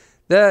do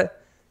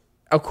that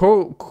a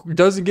quote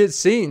doesn't get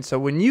seen. So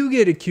when you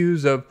get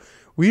accused of,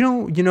 we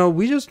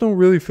just don't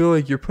really feel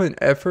like you're putting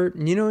effort.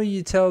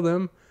 You tell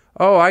them,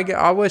 oh,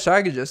 I wish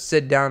I could just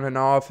sit down in the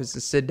office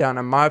and sit down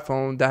on my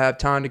phone to have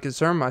time to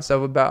concern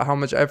myself about how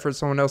much effort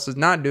someone else is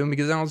not doing,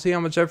 because I don't see how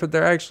much effort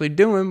they're actually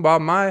doing while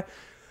my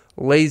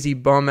lazy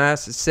bum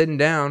ass is sitting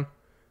down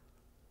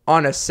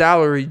on a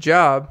salary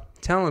job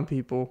telling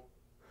people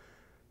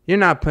you're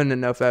not putting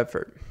enough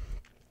effort.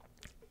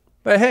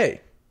 But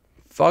hey,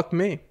 fuck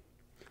me.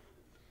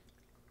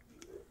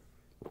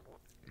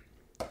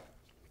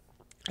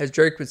 As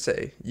Drake would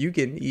say, you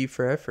get an E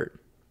for effort.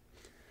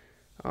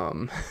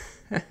 But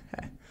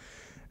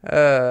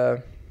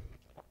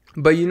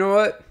you know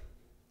what?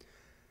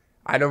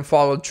 I don't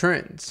follow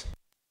trends.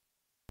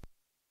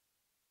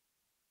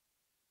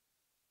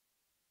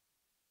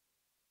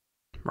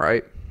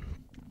 Right?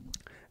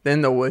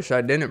 Then they'll wish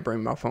I didn't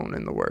bring my phone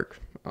into work.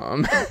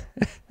 I'm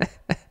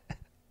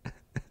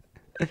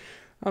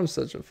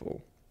such a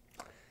fool.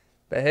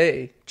 But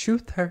hey,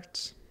 truth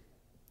hurts.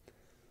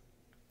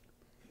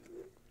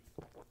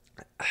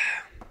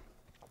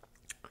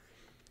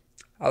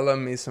 I love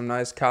me some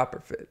nice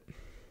copper fit,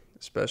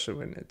 especially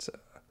when it's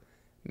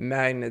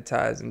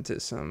magnetized into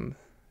some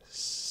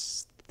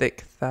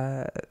thick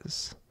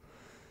thighs.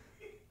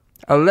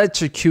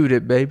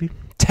 Electrocuted, baby.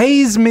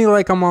 Tase me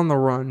like I'm on the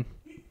run.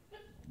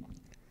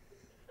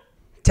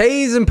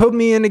 Tase and put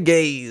me in a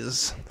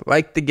gaze,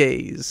 like the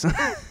gaze.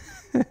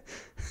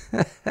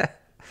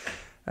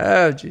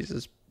 Oh,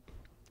 Jesus.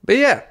 But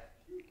yeah,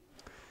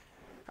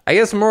 I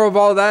guess the moral of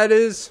all that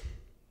is,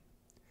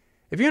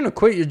 if you're going to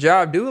quit your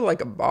job, do it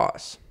like a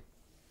boss.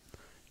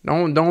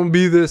 Don't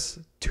be this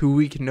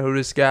 2-week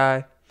notice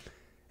guy.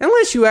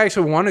 Unless you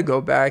actually want to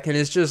go back and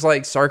it's just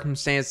like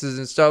circumstances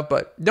and stuff.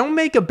 But don't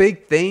make a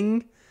big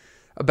thing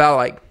about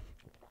like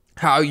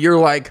how you're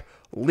like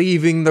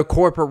leaving the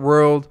corporate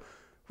world.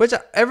 Which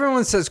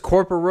everyone says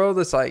corporate world.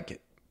 It's like,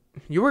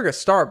 you work at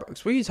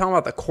Starbucks. What are you talking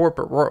about the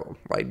corporate world?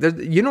 Like,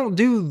 you don't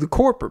do the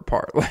corporate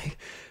part. Like,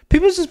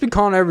 people just be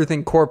calling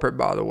everything corporate,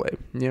 by the way.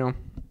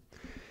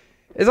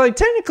 It's like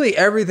technically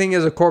everything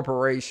is a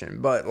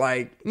corporation. But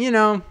like, you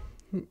don't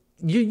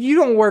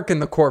work in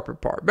the corporate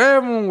part. But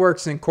everyone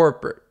works in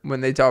corporate when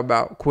they talk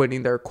about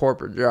quitting their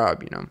corporate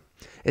job,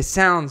 It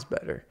sounds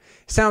better.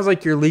 It sounds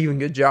like you're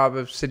leaving a job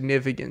of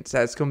significance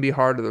that's going to be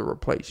harder to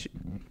replace you.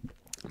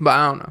 But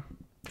I don't know.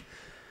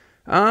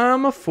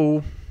 I'm a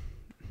fool.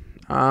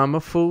 I'm a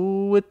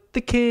fool with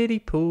the kiddie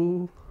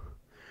pool.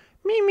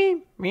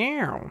 Me,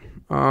 meow.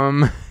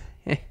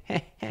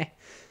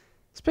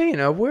 Speaking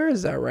of, where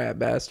is that rat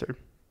bastard?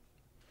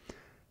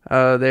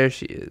 There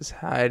she is,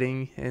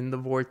 hiding in the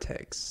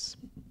vortex.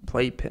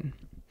 Playpen.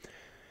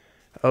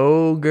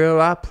 Oh, girl,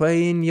 I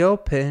play in your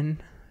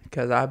pen,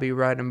 'cause I be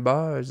writing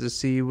bars to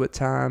see what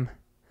time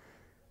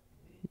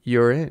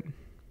you're in.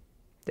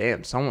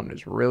 Damn, someone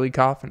is really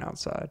coughing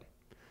outside.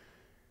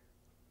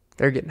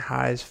 They're getting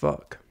high as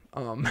fuck.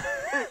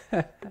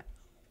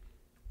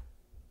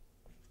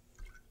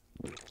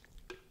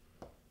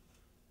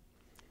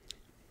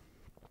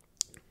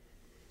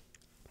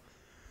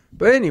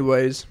 But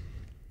anyways,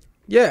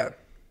 yeah.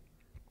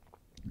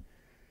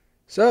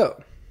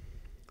 So,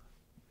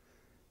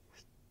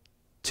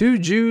 two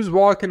Jews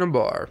walk in a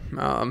bar.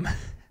 I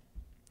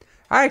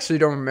actually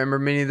don't remember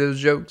many of those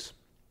jokes.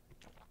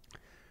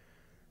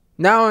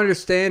 Now I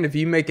understand if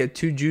you make a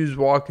two Jews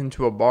walk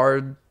into a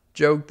bar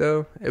joke,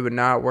 though, it would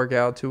not work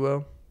out too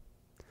well.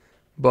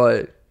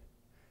 But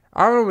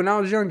I don't know, when I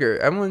was younger,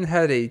 everyone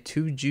had a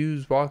two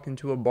Jews walk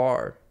into a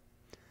bar.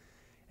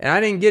 And I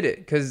didn't get it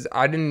because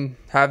I didn't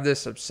have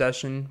this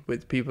obsession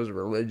with people's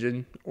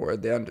religion or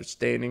the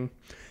understanding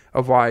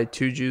of why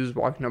two Jews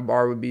walking in a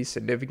bar would be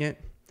significant.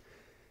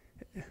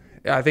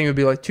 I think it would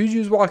be like two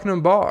Jews walking in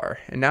a bar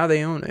and now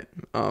they own it.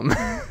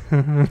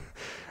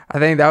 I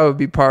think that would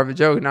be part of a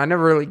joke, and I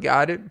never really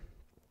got it.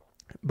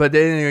 But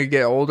then you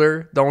get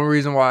older. The only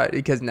reason why,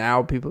 because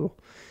now people,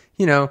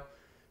 you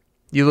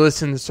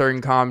listen to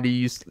certain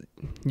comedy,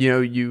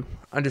 you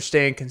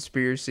understand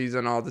conspiracies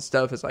and all this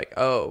stuff. It's like,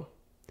 oh,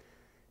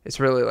 it's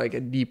really like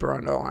a deeper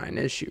underlying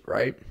issue,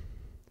 right?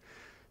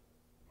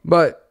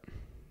 But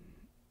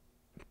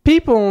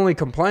people only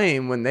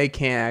complain when they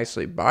can't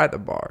actually buy the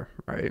bar,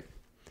 right?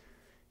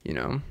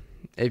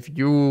 If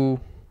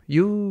you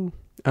Yodi.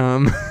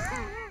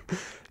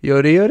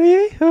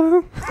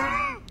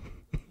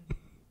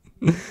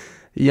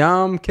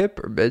 Yom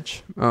Kippur,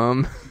 bitch.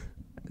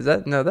 Is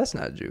that? No, that's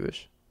not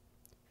Jewish.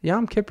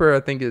 Yom Kippur, I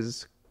think,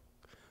 is...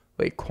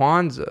 Wait,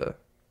 Kwanzaa.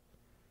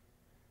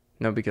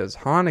 No, because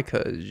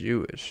Hanukkah is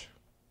Jewish.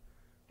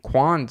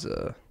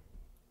 Kwanzaa,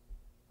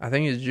 I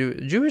think, is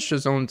Jewish. Jewish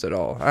just owns it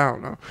all. I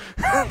don't know.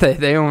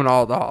 They own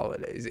all the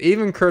holidays.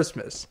 Even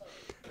Christmas.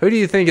 Who do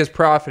you think is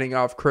profiting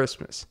off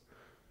Christmas?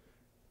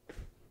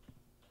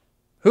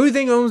 Who do you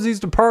think owns these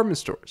department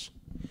stores?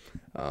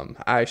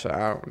 Actually,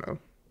 I don't know.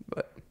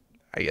 But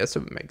I guess it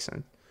would make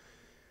sense.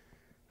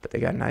 But they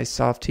got nice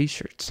soft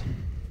t-shirts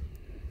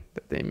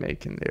that they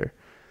make in their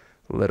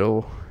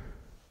little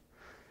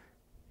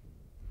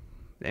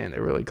And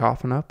they're really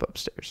coughing up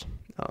upstairs.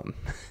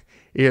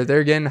 Either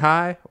they're getting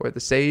high or the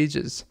sage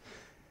is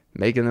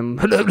making them.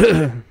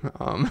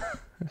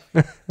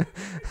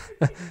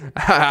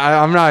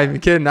 I'm not even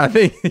kidding. I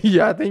think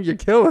you're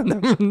killing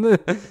them.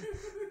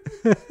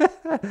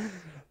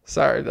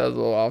 Sorry, that was a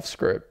little off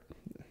script.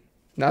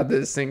 Not that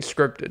this thing's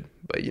scripted,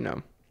 but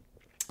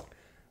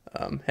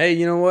hey,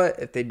 you know what?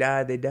 If they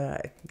die, they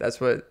die. That's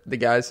what the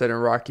guy said in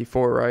Rocky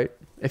 4, right?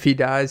 If he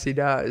dies, he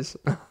dies.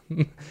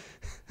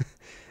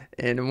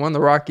 And in one of the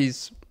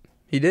Rockies,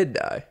 he did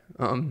die.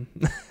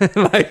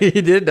 Like,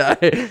 he did die.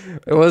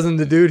 It wasn't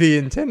the dude he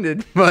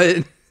intended,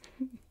 but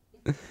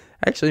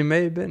actually it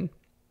may have been.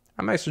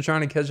 I'm actually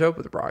trying to catch up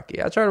with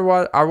Rocky.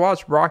 I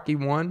watched Rocky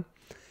 1.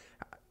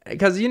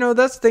 Because,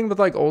 that's the thing with,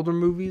 like, older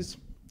movies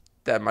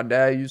that my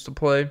dad used to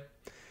play.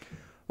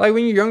 Like,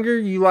 when you're younger,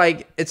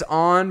 it's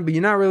on, but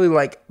you're not really,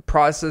 like,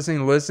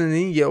 processing, listening.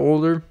 Then you get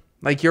older.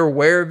 Like, you're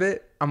aware of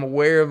it. I'm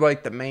aware of,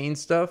 like, the main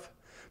stuff.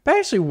 But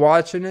actually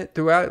watching it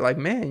throughout, like,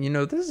 man,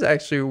 this is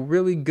actually a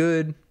really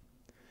good,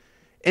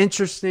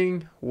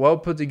 interesting, well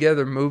put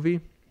together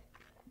movie.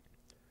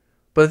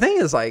 But the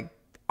thing is, like,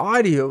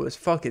 audio is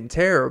fucking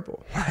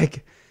terrible.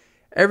 Like,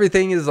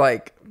 everything is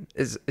like,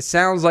 it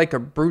sounds like a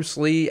Bruce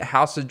Lee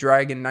House of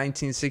Dragon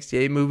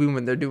 1968 movie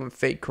when they're doing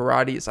fake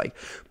karate. It's like,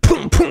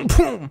 boom, boom,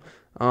 boom.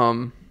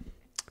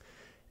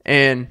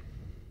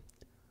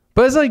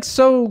 But it's like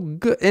so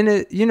good. And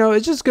it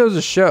just goes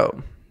to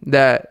show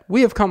that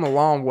we have come a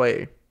long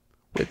way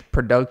with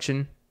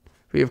production.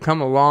 We have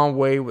come a long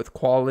way with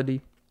quality.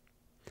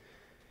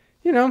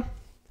 How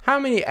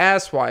many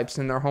asswipes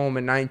in their home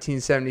in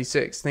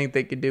 1976 think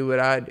they could do what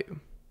I do?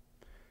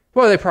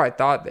 Well, they probably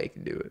thought they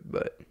could do it,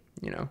 but,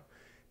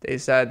 they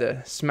decided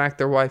to smack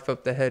their wife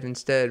up the head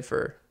instead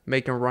for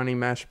making runny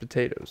mashed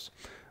potatoes.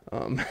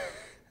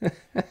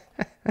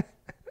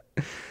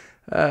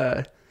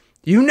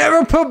 You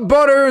never put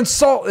butter and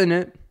salt in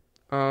it.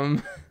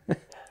 By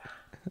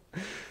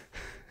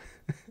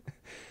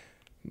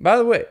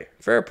the way,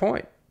 fair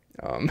point.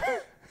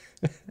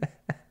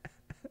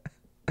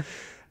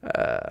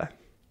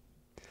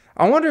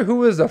 I wonder who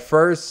was the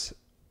first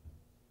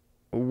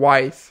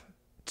wife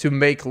to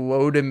make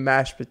loaded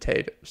mashed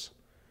potatoes.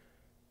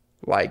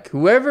 Like,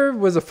 whoever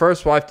was the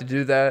first wife to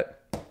do that,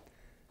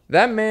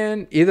 that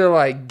man either,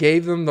 like,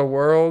 gave them the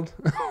world,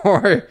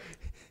 or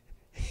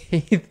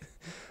he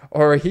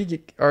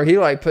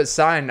like put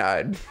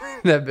cyanide.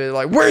 That bit,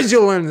 like, where'd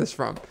you learn this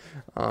from?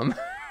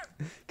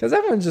 Because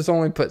everyone just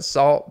only put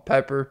salt,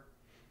 pepper,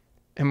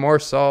 and more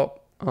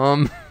salt.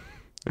 And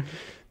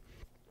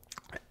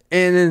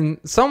then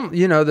some,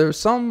 there was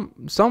some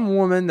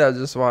woman that was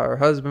just while her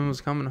husband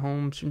was coming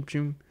home,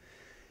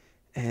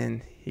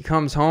 and he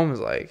comes home, is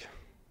like,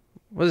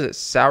 what is it,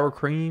 sour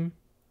cream?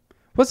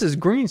 What's this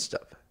green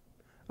stuff?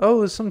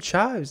 Oh, it's some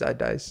chives I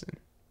diced in.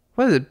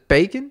 What is it,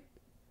 bacon?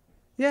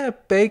 Yeah,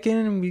 bacon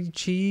and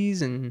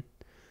cheese and...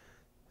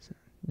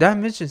 Did I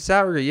mention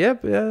sour?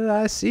 Yep, yeah,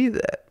 I see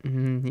that.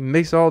 And he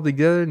mixed it all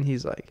together and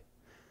he's like,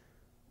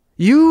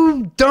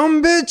 you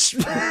dumb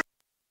bitch!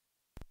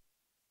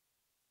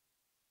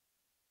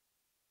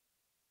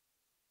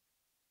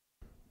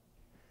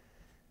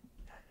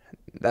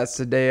 That's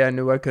the day I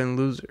knew I couldn't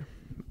lose her.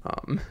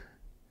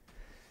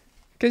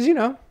 Because,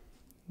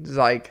 it's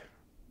like,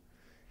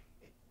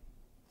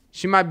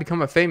 she might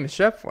become a famous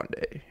chef one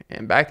day.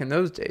 And back in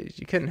those days,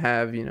 you couldn't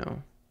have,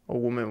 a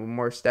woman with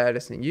more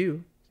status than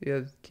you. So you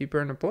had to keep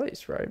her in her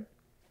place, right?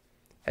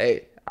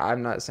 Hey,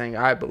 I'm not saying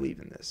I believe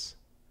in this.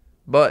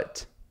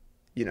 But,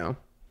 I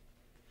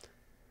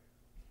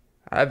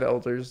have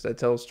elders that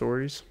tell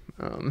stories.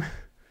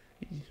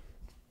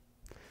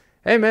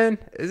 Hey, man,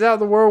 it's out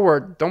of the world where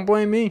don't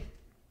blame me.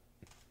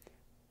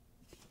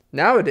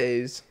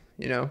 Nowadays,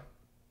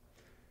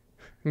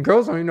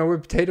 girls don't even know where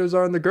potatoes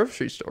are in the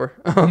grocery store.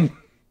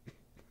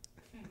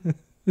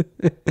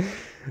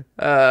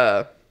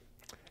 They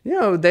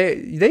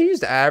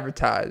used to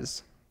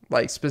advertise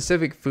like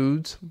specific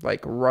foods, like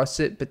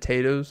russet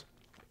potatoes.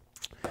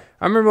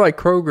 I remember like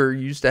Kroger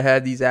used to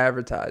have these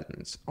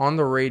advertisements on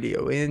the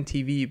radio and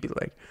TV. You'd be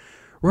like,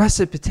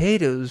 russet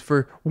potatoes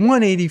for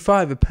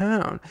 $1.85 a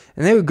pound,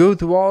 and they would go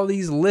through all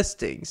these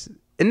listings.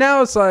 And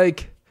now it's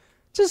like,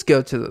 just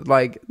go to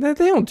they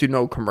don't do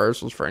no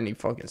commercials for any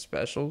fucking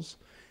specials.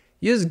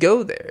 You just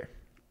go there,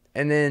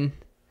 and then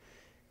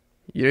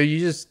you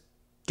just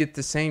get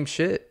the same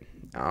shit.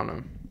 I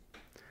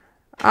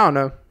don't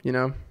know.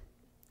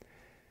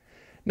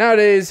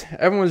 Nowadays,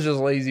 everyone's just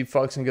lazy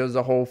fucks and goes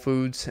to Whole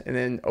Foods and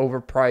then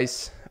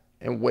overprice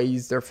and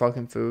weighs their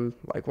fucking food.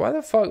 Like, why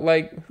the fuck?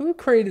 Like, who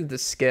created the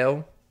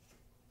scale?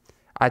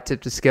 I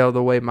tip the scale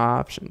to weigh my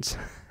options.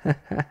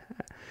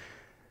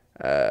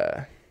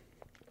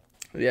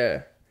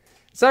 Yeah.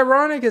 It's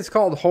ironic it's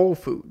called Whole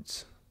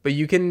Foods. But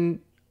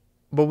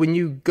when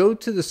you go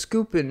to the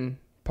scooping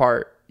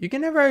part, you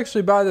can never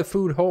actually buy the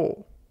food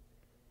whole.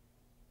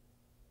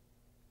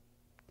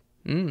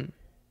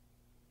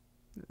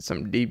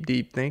 Some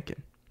deep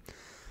thinking.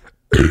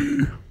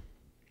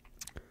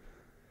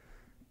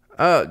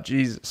 Oh,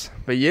 Jesus.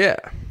 But yeah.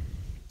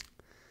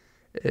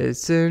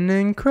 It's an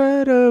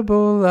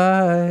incredible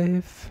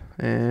life,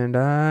 and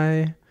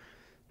I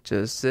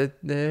just sit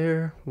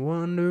there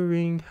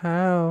wondering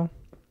how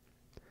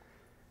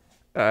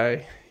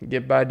I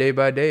get by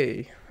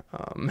day.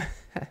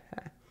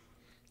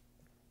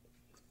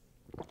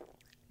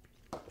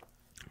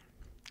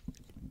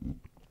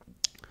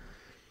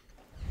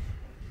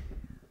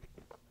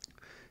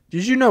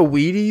 Did you know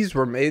Wheaties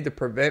were made to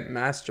prevent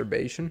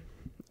masturbation?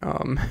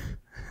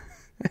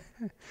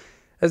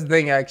 That's the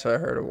thing actually I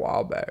heard a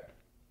while back.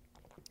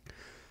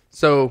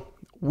 So,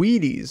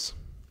 Wheaties,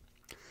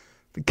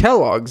 the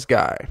Kellogg's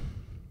guy,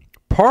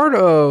 part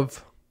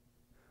of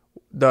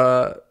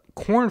the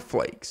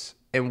cornflakes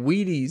and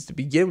Wheaties to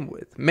begin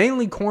with,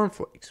 mainly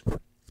cornflakes.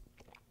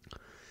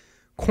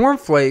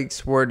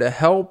 Cornflakes were to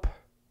help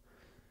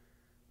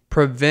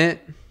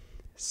prevent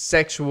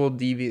sexual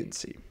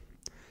deviancy,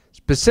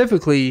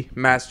 specifically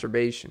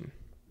masturbation.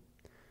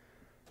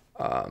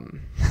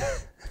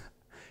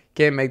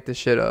 Can't make this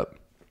shit up.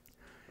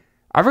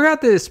 I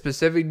forgot the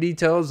specific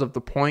details of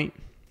the point,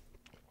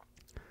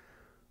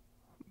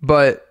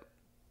 but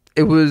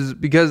it was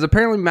because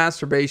apparently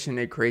masturbation,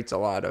 it creates a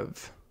lot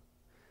of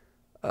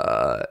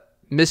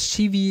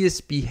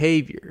mischievous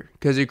behavior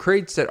because it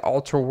creates that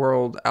alter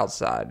world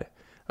outside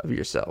of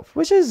yourself,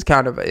 which is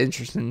kind of an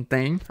interesting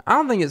thing. I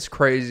don't think it's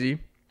crazy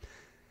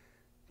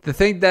to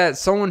think that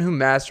someone who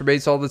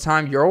masturbates all the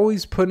time, you're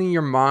always putting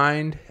your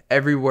mind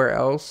everywhere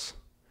else,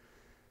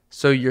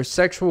 so your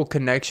sexual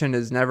connection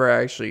is never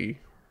actually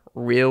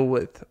real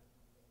with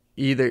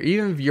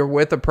even if you're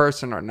with a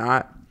person or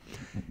not,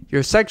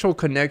 your sexual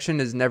connection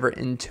is never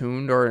in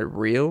tune or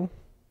real.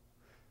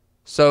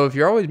 So if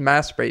you're always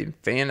masturbating,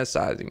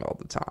 fantasizing all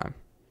the time,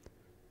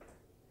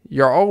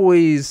 you're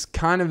always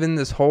kind of in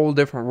this whole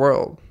different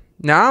world.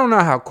 Now, I don't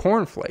know how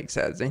cornflakes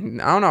is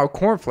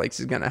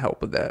going to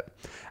help with that.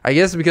 I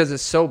guess because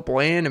it's so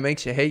bland, it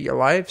makes you hate your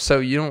life,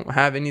 so you don't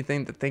have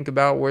anything to think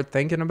about worth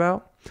thinking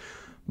about.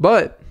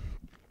 But,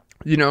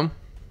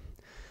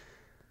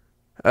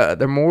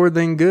 they're more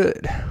than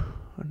good.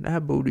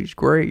 That booty's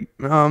great.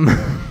 That's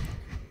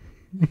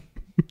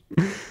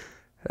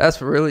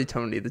what really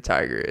Tony the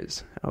Tiger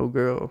is. Oh,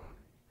 girl,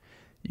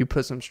 you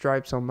put some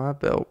stripes on my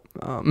belt.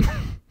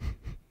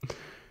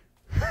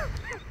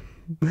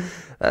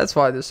 That's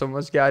why there's so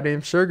much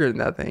goddamn sugar in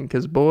that thing.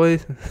 Because, boy,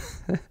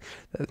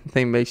 that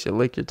thing makes you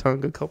lick your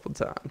tongue a couple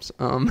times.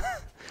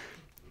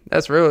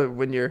 That's really,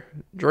 when you're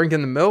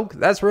drinking the milk,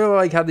 that's really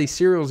like how these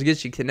cereals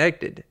get you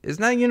connected. It's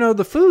not,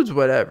 the food's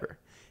whatever.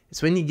 It's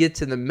when you get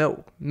to the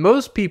milk.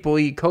 Most people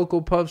eat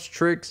Cocoa Puffs,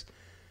 Trix,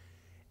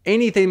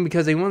 anything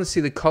because they want to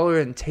see the color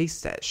and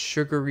taste that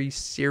sugary,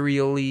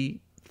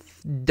 cereally,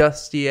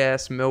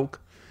 dusty-ass milk.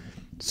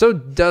 So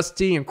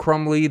dusty and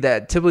crumbly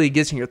that typically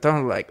gets in your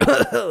throat like,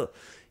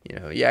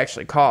 you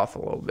actually cough a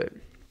little bit.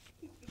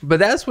 But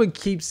that's what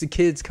keeps the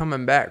kids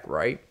coming back,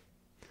 right?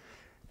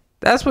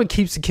 That's what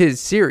keeps the kids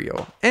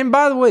cereal. And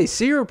by the way,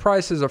 cereal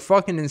prices are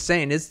fucking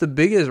insane. It's the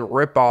biggest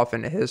ripoff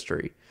in the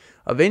history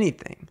of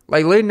anything.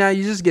 Like, late now,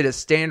 you just get a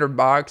standard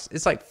box.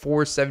 It's like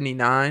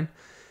 $4.79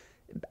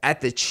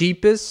 at the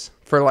cheapest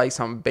for like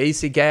some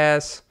basic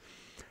ass,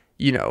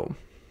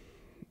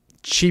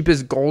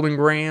 cheapest Golden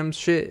Grams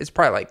shit. It's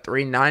probably like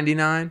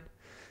 $3.99.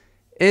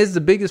 It's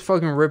the biggest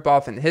fucking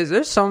ripoff in his.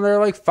 There's some that are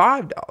like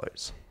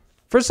 $5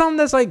 for something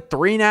that's like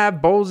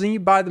 3.5 bowls, and you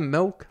buy the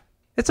milk.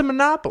 It's a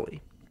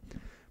monopoly.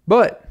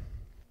 But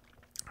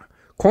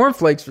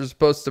cornflakes are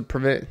supposed to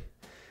prevent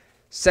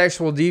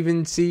sexual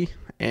deviancy,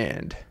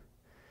 and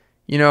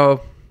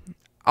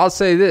I'll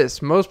say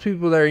this: most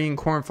people that are eating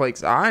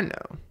cornflakes I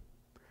know,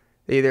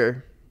 they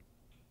either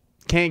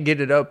can't get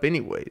it up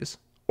anyways,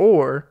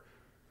 or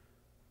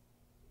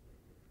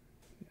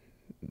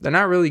they're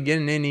not really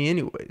getting any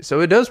anyway.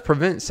 So it does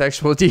prevent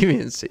sexual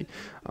deviancy.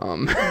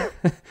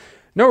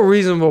 No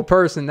reasonable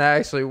person that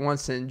actually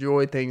wants to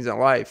enjoy things in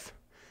life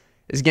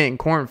is getting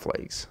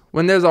cornflakes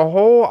when there's a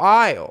whole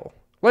aisle.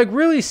 Like,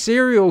 really,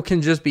 cereal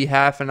can just be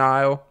half an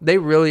aisle. They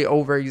really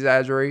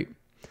over-exaggerate.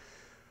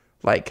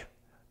 Like,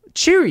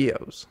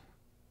 Cheerios.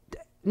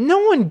 No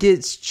one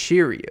gets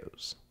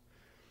Cheerios.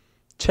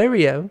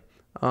 Cheerio.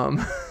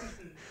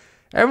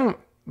 Everyone,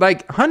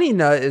 like, Honey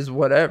Nut is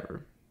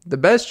whatever. The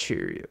best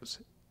Cheerios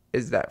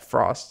is that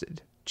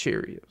frosted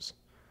Cheerios.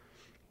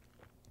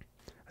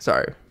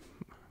 Sorry,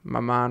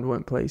 my mind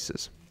went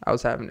places. I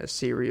was having a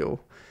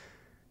cereal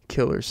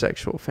killer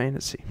sexual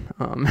fantasy.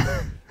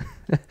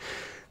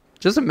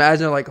 Just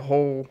imagine like a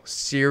whole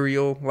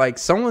cereal, like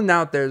someone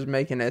out there is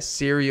making a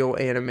cereal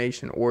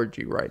animation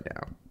orgy right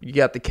now. You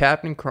got the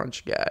Captain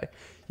Crunch guy.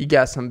 You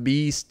got some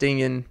bee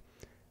stinging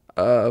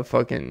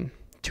fucking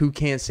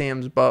Toucan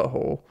Sam's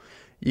butthole.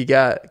 You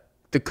got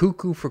the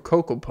cuckoo for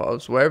Cocoa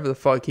Puffs, whatever the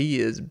fuck he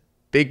is,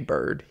 Big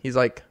Bird. He's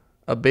like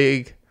a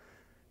big,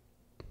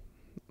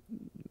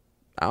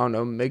 I don't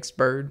know, mixed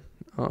bird.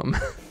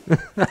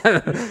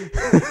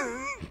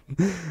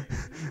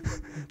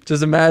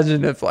 Just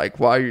imagine if, like,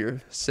 while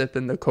you're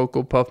sipping the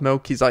Cocoa Puff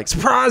milk, he's like,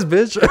 surprise,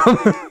 bitch.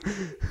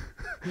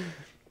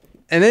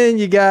 And then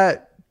you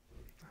got,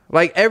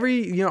 Like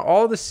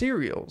all the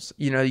cereals,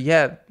 you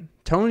have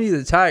Tony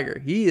the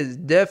Tiger. He is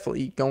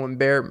definitely going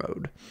bear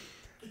mode.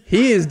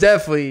 He is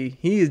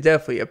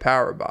definitely a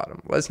power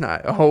bottom. Let's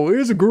not. Oh,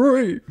 it's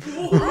great.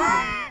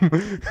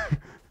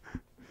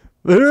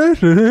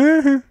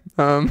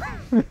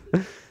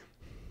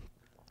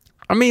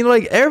 I mean,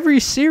 like every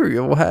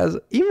cereal has,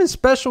 even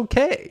Special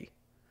K.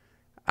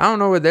 I don't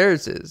know what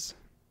theirs is.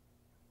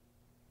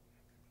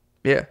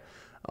 Yeah.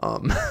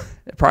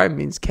 It probably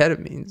means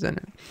ketamines in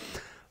it.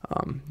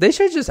 They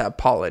should just have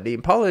Paula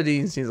Deen. Paula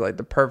Deen seems like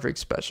the perfect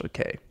Special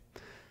K.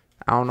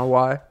 I don't know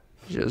why. It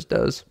just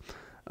does.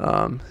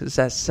 It's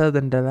that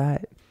Southern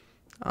delight.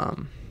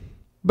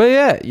 But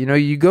yeah,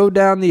 you go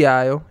down the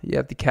aisle. You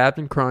have the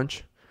Captain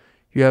Crunch.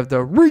 You have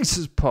the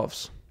Reese's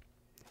Puffs.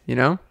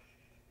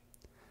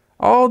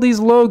 All these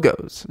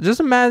logos.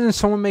 Just imagine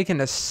someone making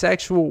a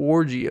sexual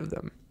orgy of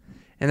them.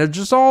 And they're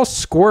just all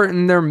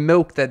squirting their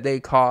milk that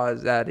they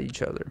cause at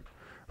each other.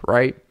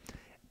 Right?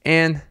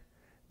 And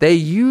they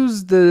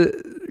use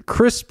the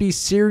crispy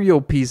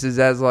cereal pieces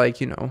as like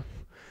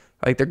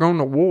they're going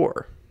to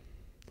war.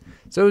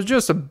 So it's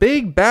just a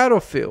big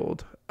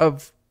battlefield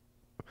of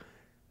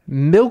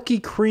milky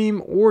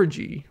cream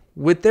orgy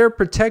with their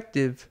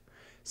protective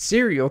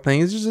cereal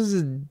thing. It's just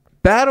a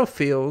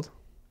battlefield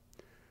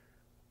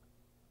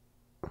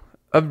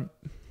of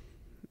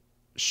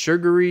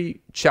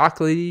sugary,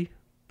 chocolatey,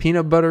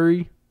 peanut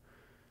buttery,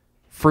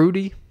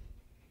 fruity.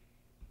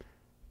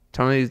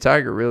 Tony the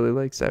Tiger really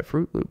likes that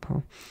Fruit Loop, huh?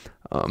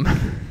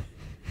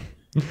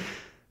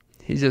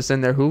 He's just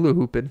in there hula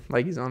hooping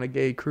like he's on a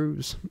gay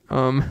cruise.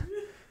 But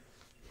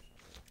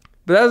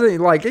that's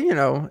like,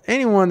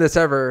 anyone that's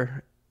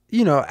ever,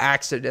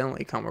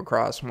 accidentally come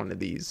across one of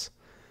these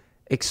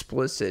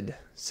explicit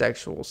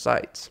sexual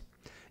sites,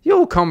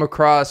 you'll come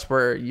across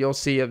where you'll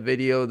see a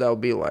video that'll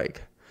be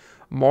like,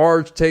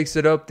 Marge takes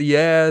it up the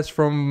ass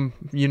from,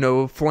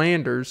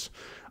 Flanders.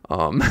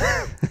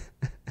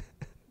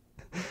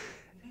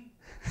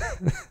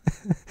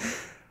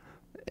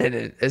 And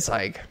it's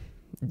like,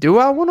 do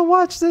I want to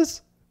watch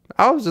this?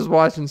 I was just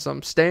watching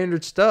some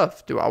standard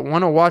stuff. Do I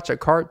want to watch a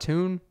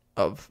cartoon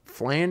of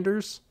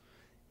Flanders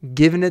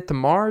giving it to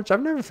Marge?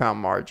 I've never found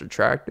Marge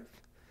attractive.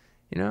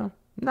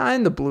 Not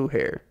in the blue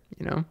hair.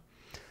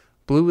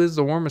 Blue is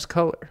the warmest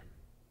color,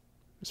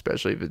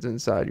 especially if it's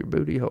inside your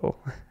booty hole.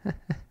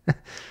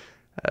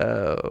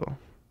 Oh.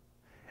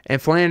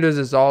 And Flanders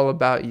is all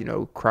about,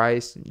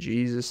 Christ and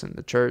Jesus and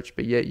the church,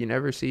 but yet you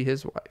never see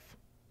his wife.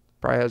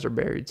 Probably has her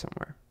buried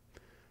somewhere.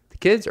 The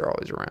kids are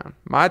always around.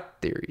 My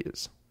theory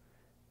is,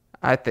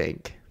 I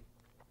think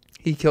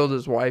he killed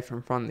his wife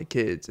in front of the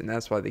kids, and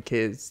that's why the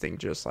kids think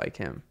just like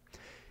him.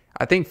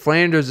 I think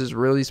Flanders is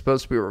really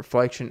supposed to be a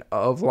reflection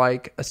of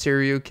like a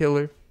serial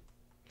killer.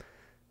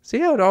 See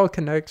how it all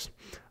connects?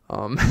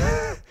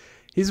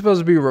 He's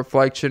supposed to be a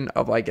reflection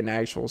of like an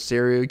actual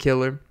serial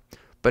killer,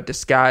 but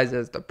disguised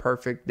as the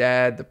perfect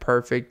dad, the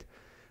perfect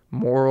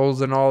morals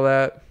and all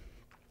that.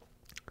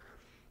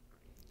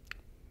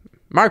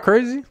 Am I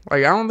crazy?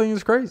 Like, I don't think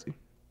it's crazy.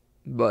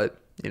 But,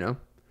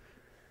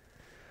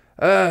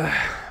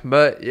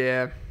 but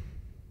yeah.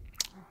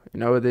 You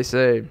know what they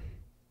say.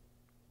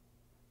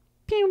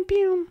 Pew,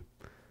 pew.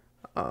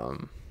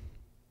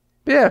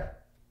 Yeah.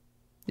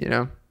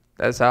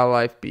 That's how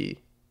life be.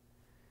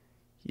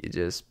 You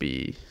just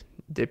be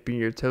dipping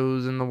your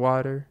toes in the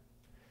water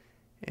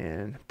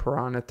and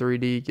Piranha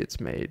 3D gets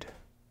made.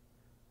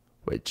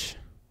 Which,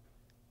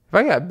 if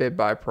I got bit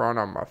by a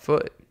piranha on my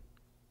foot,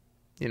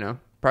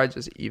 probably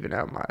just even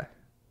out my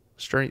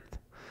strength.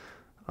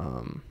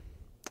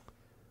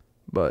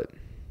 But,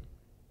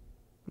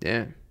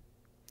 yeah.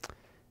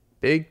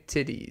 Big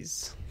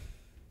titties.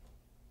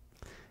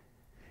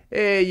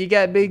 Hey, you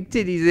got big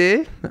titties,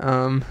 eh?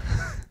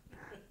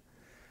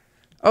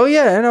 Oh,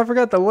 yeah, and I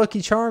forgot the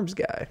Lucky Charms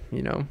guy,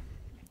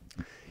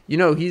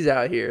 he's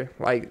out here.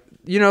 Like,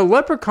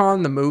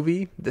 Leprechaun, the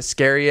movie, the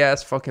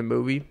scary-ass fucking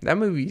movie, that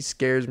movie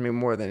scares me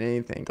more than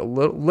anything. A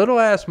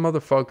little-ass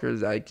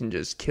motherfuckers that can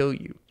just kill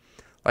you.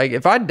 Like,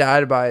 if I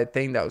died by a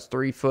thing that was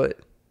 3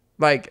 foot,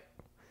 like,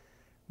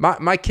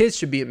 my kids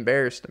should be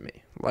embarrassed of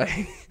me.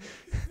 Like,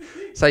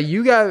 it's like,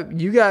 you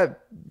got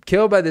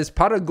killed by this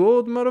pot of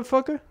gold,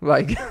 motherfucker?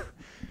 Like,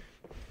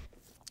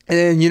 and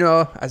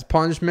then, as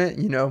punishment,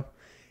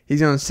 he's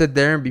going to sit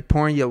there and be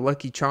pouring you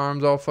Lucky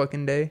Charms all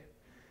fucking day.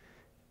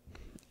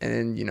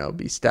 And then,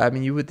 be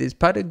stabbing you with this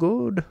pot of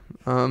gold.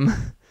 Imagine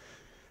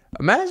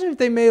if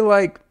they made,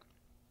 like,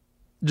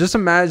 just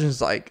imagine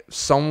it's like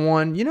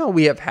someone,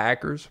 we have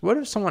hackers. What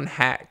if someone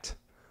hacked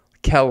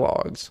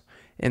Kellogg's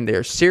in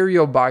their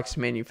cereal box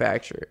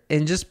manufacturer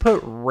and just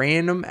put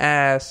random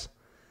ass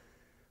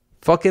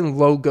fucking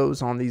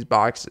logos on these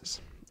boxes?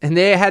 And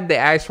they had the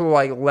actual,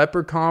 like,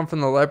 leprechaun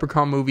from the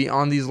Leprechaun movie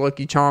on these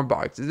Lucky Charm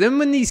boxes. Then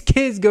when these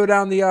kids go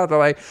down the aisle, they're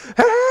like,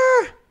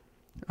 ah!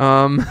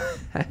 And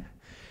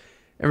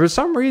for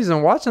some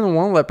reason, watching the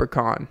one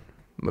Leprechaun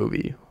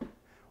movie,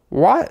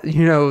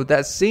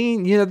 that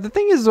scene, the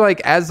thing is, like,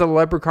 as the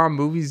Leprechaun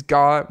movies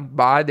got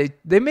by,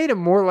 they made it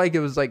more like it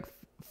was, like,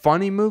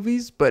 funny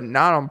movies, but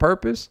not on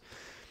purpose.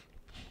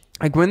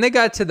 Like when they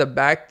got to the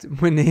back,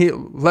 when they hit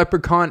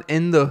Leprechaun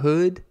in the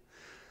Hood,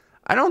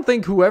 I don't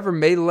think whoever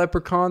made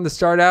Leprechaun to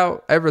start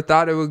out ever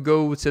thought it would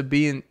go to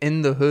being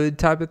in the hood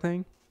type of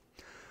thing.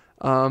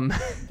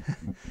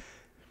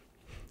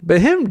 But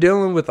him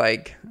dealing with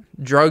like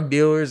drug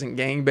dealers and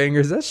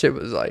gangbangers, that shit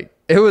was like,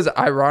 it was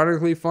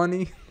ironically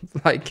funny.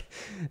 Like,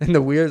 and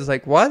the weird is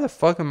like, why the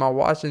fuck am I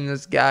watching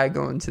this guy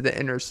going to the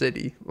inner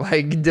city?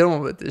 Like, dealing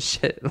with this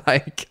shit.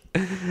 Like,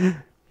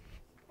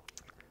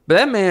 but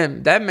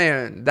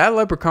that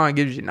Leprechaun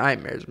gives you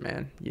nightmares,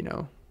 man, you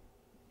know.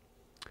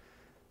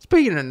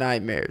 Speaking of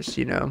nightmares,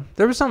 you know,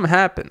 there was something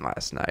happened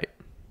last night.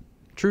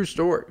 True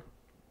story.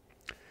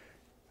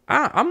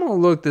 I'm going to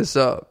look this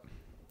up.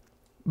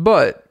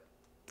 But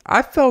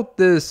I felt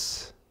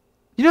this,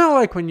 you know,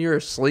 like when you're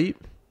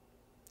asleep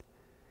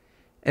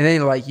and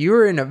then like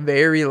you're in a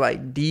very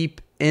like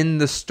deep in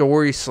the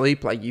story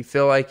sleep, like you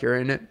feel like you're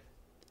in it.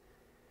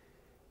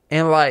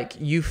 And like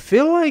you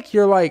feel like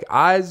your like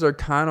eyes are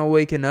kind of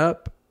waking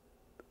up,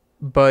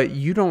 but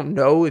you don't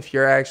know if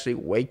you're actually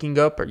waking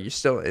up or you're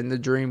still in the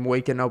dream,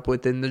 waking up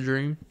within the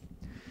dream.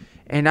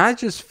 And I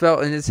just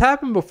felt, and it's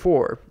happened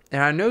before,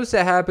 and I notice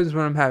that happens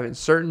when I'm having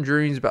certain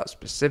dreams about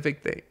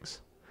specific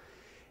things.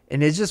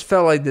 And it just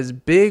felt like this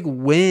big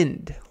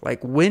wind,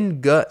 like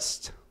wind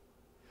gust,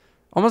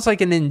 almost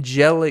like an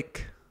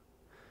angelic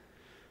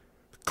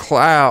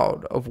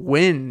cloud of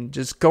wind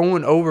just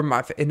going over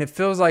my face. And it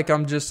feels like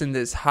I'm just in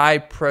this high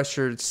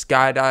pressured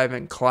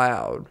skydiving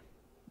cloud,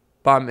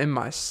 but I'm in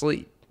my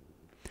sleep.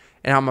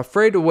 And I'm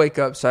afraid to wake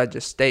up, so I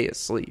just stay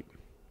asleep.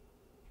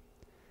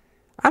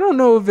 I don't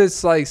know if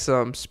it's like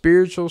some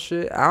spiritual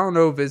shit. I don't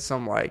know if it's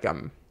some like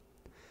I'm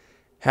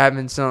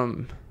having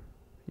some,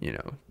 you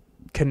know,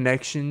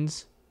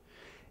 connections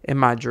in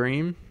my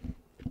dream.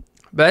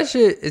 But that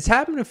shit, it's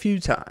happened a few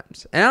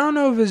times. And I don't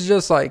know if it's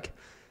just like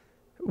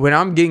when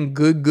I'm getting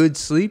good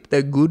sleep,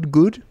 that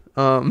good.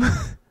 I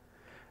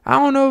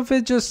don't know if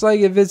it's just like,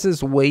 if it's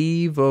this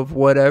wave of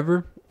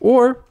whatever,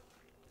 or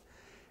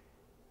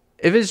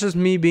if it's just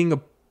me being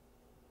a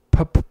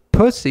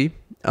pussy.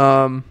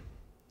 But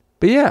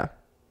yeah,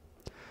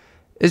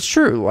 it's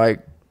true. Like,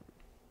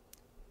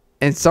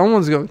 and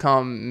someone's going to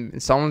come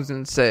and someone's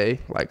going to say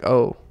like,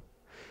 oh,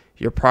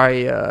 you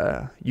probably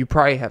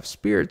have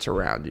spirits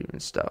around you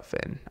and stuff.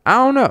 And I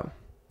don't know.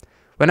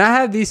 When I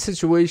have these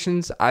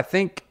situations, I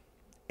think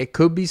it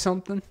could be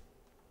something.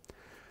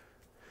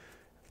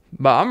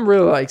 But I'm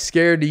really like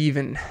scared to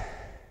even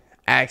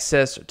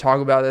access or talk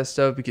about that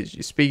stuff, because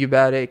you speak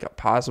about it could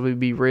possibly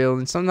be real.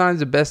 And sometimes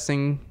the best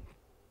thing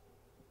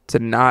to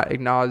not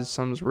acknowledge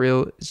something's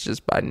real is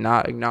just by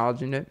not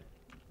acknowledging it.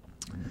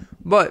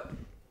 But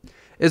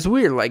it's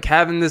weird, like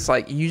having this,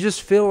 like you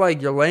just feel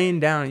like you're laying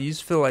down and you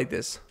just feel like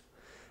this.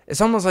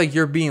 It's almost like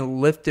you're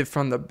being lifted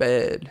from the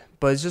bed,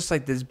 but it's just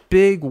like this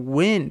big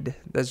wind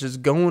that's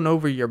just going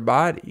over your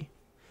body,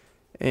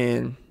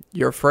 and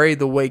you're afraid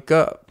to wake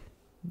up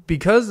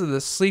because of the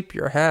sleep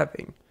you're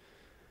having,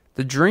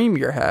 the dream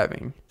you're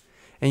having,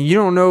 and you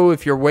don't know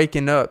if you're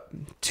waking up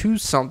to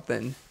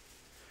something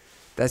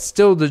that's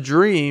still the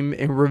dream,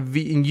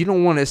 and you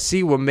don't want to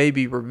see what may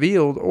be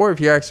revealed, or if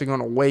you're actually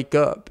going to wake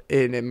up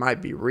and it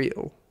might be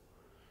real.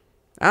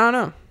 I don't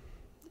know.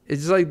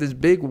 It's like this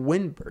big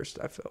wind burst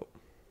I felt.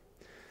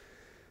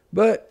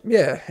 But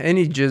yeah,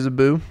 any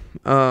jizzaboo.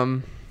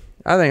 I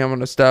think I'm going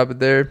to stop it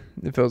there.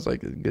 It feels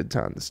like a good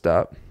time to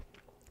stop,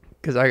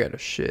 because I got to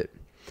shit.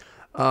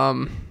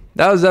 That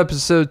was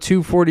episode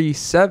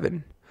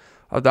 247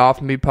 of the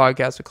Off Me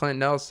podcast with Clint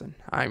Nelson.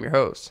 I am your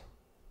host,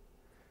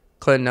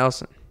 Clint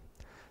Nelson.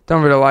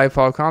 Don't forget to like,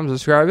 follow, comment,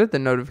 subscribe, hit the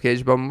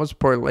notification button. Most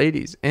important,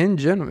 ladies and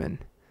gentlemen.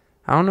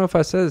 I don't know if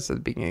I said this at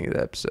the beginning of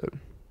the episode,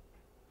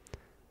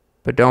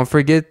 but don't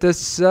forget to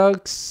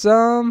suck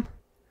some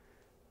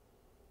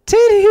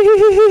titties.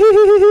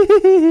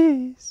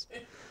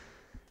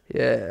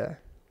 Yeah.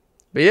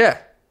 But yeah,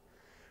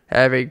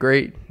 have a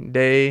great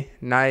day,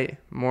 night,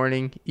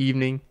 morning,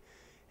 evening.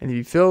 And if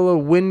you feel a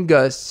little wind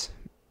gusts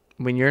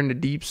when you're in a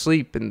deep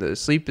sleep and the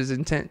sleep is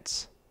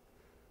intense,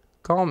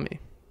 call me.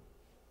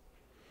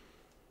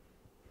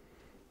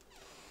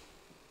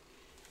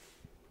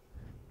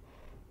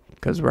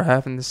 Because we're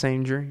having the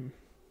same dream.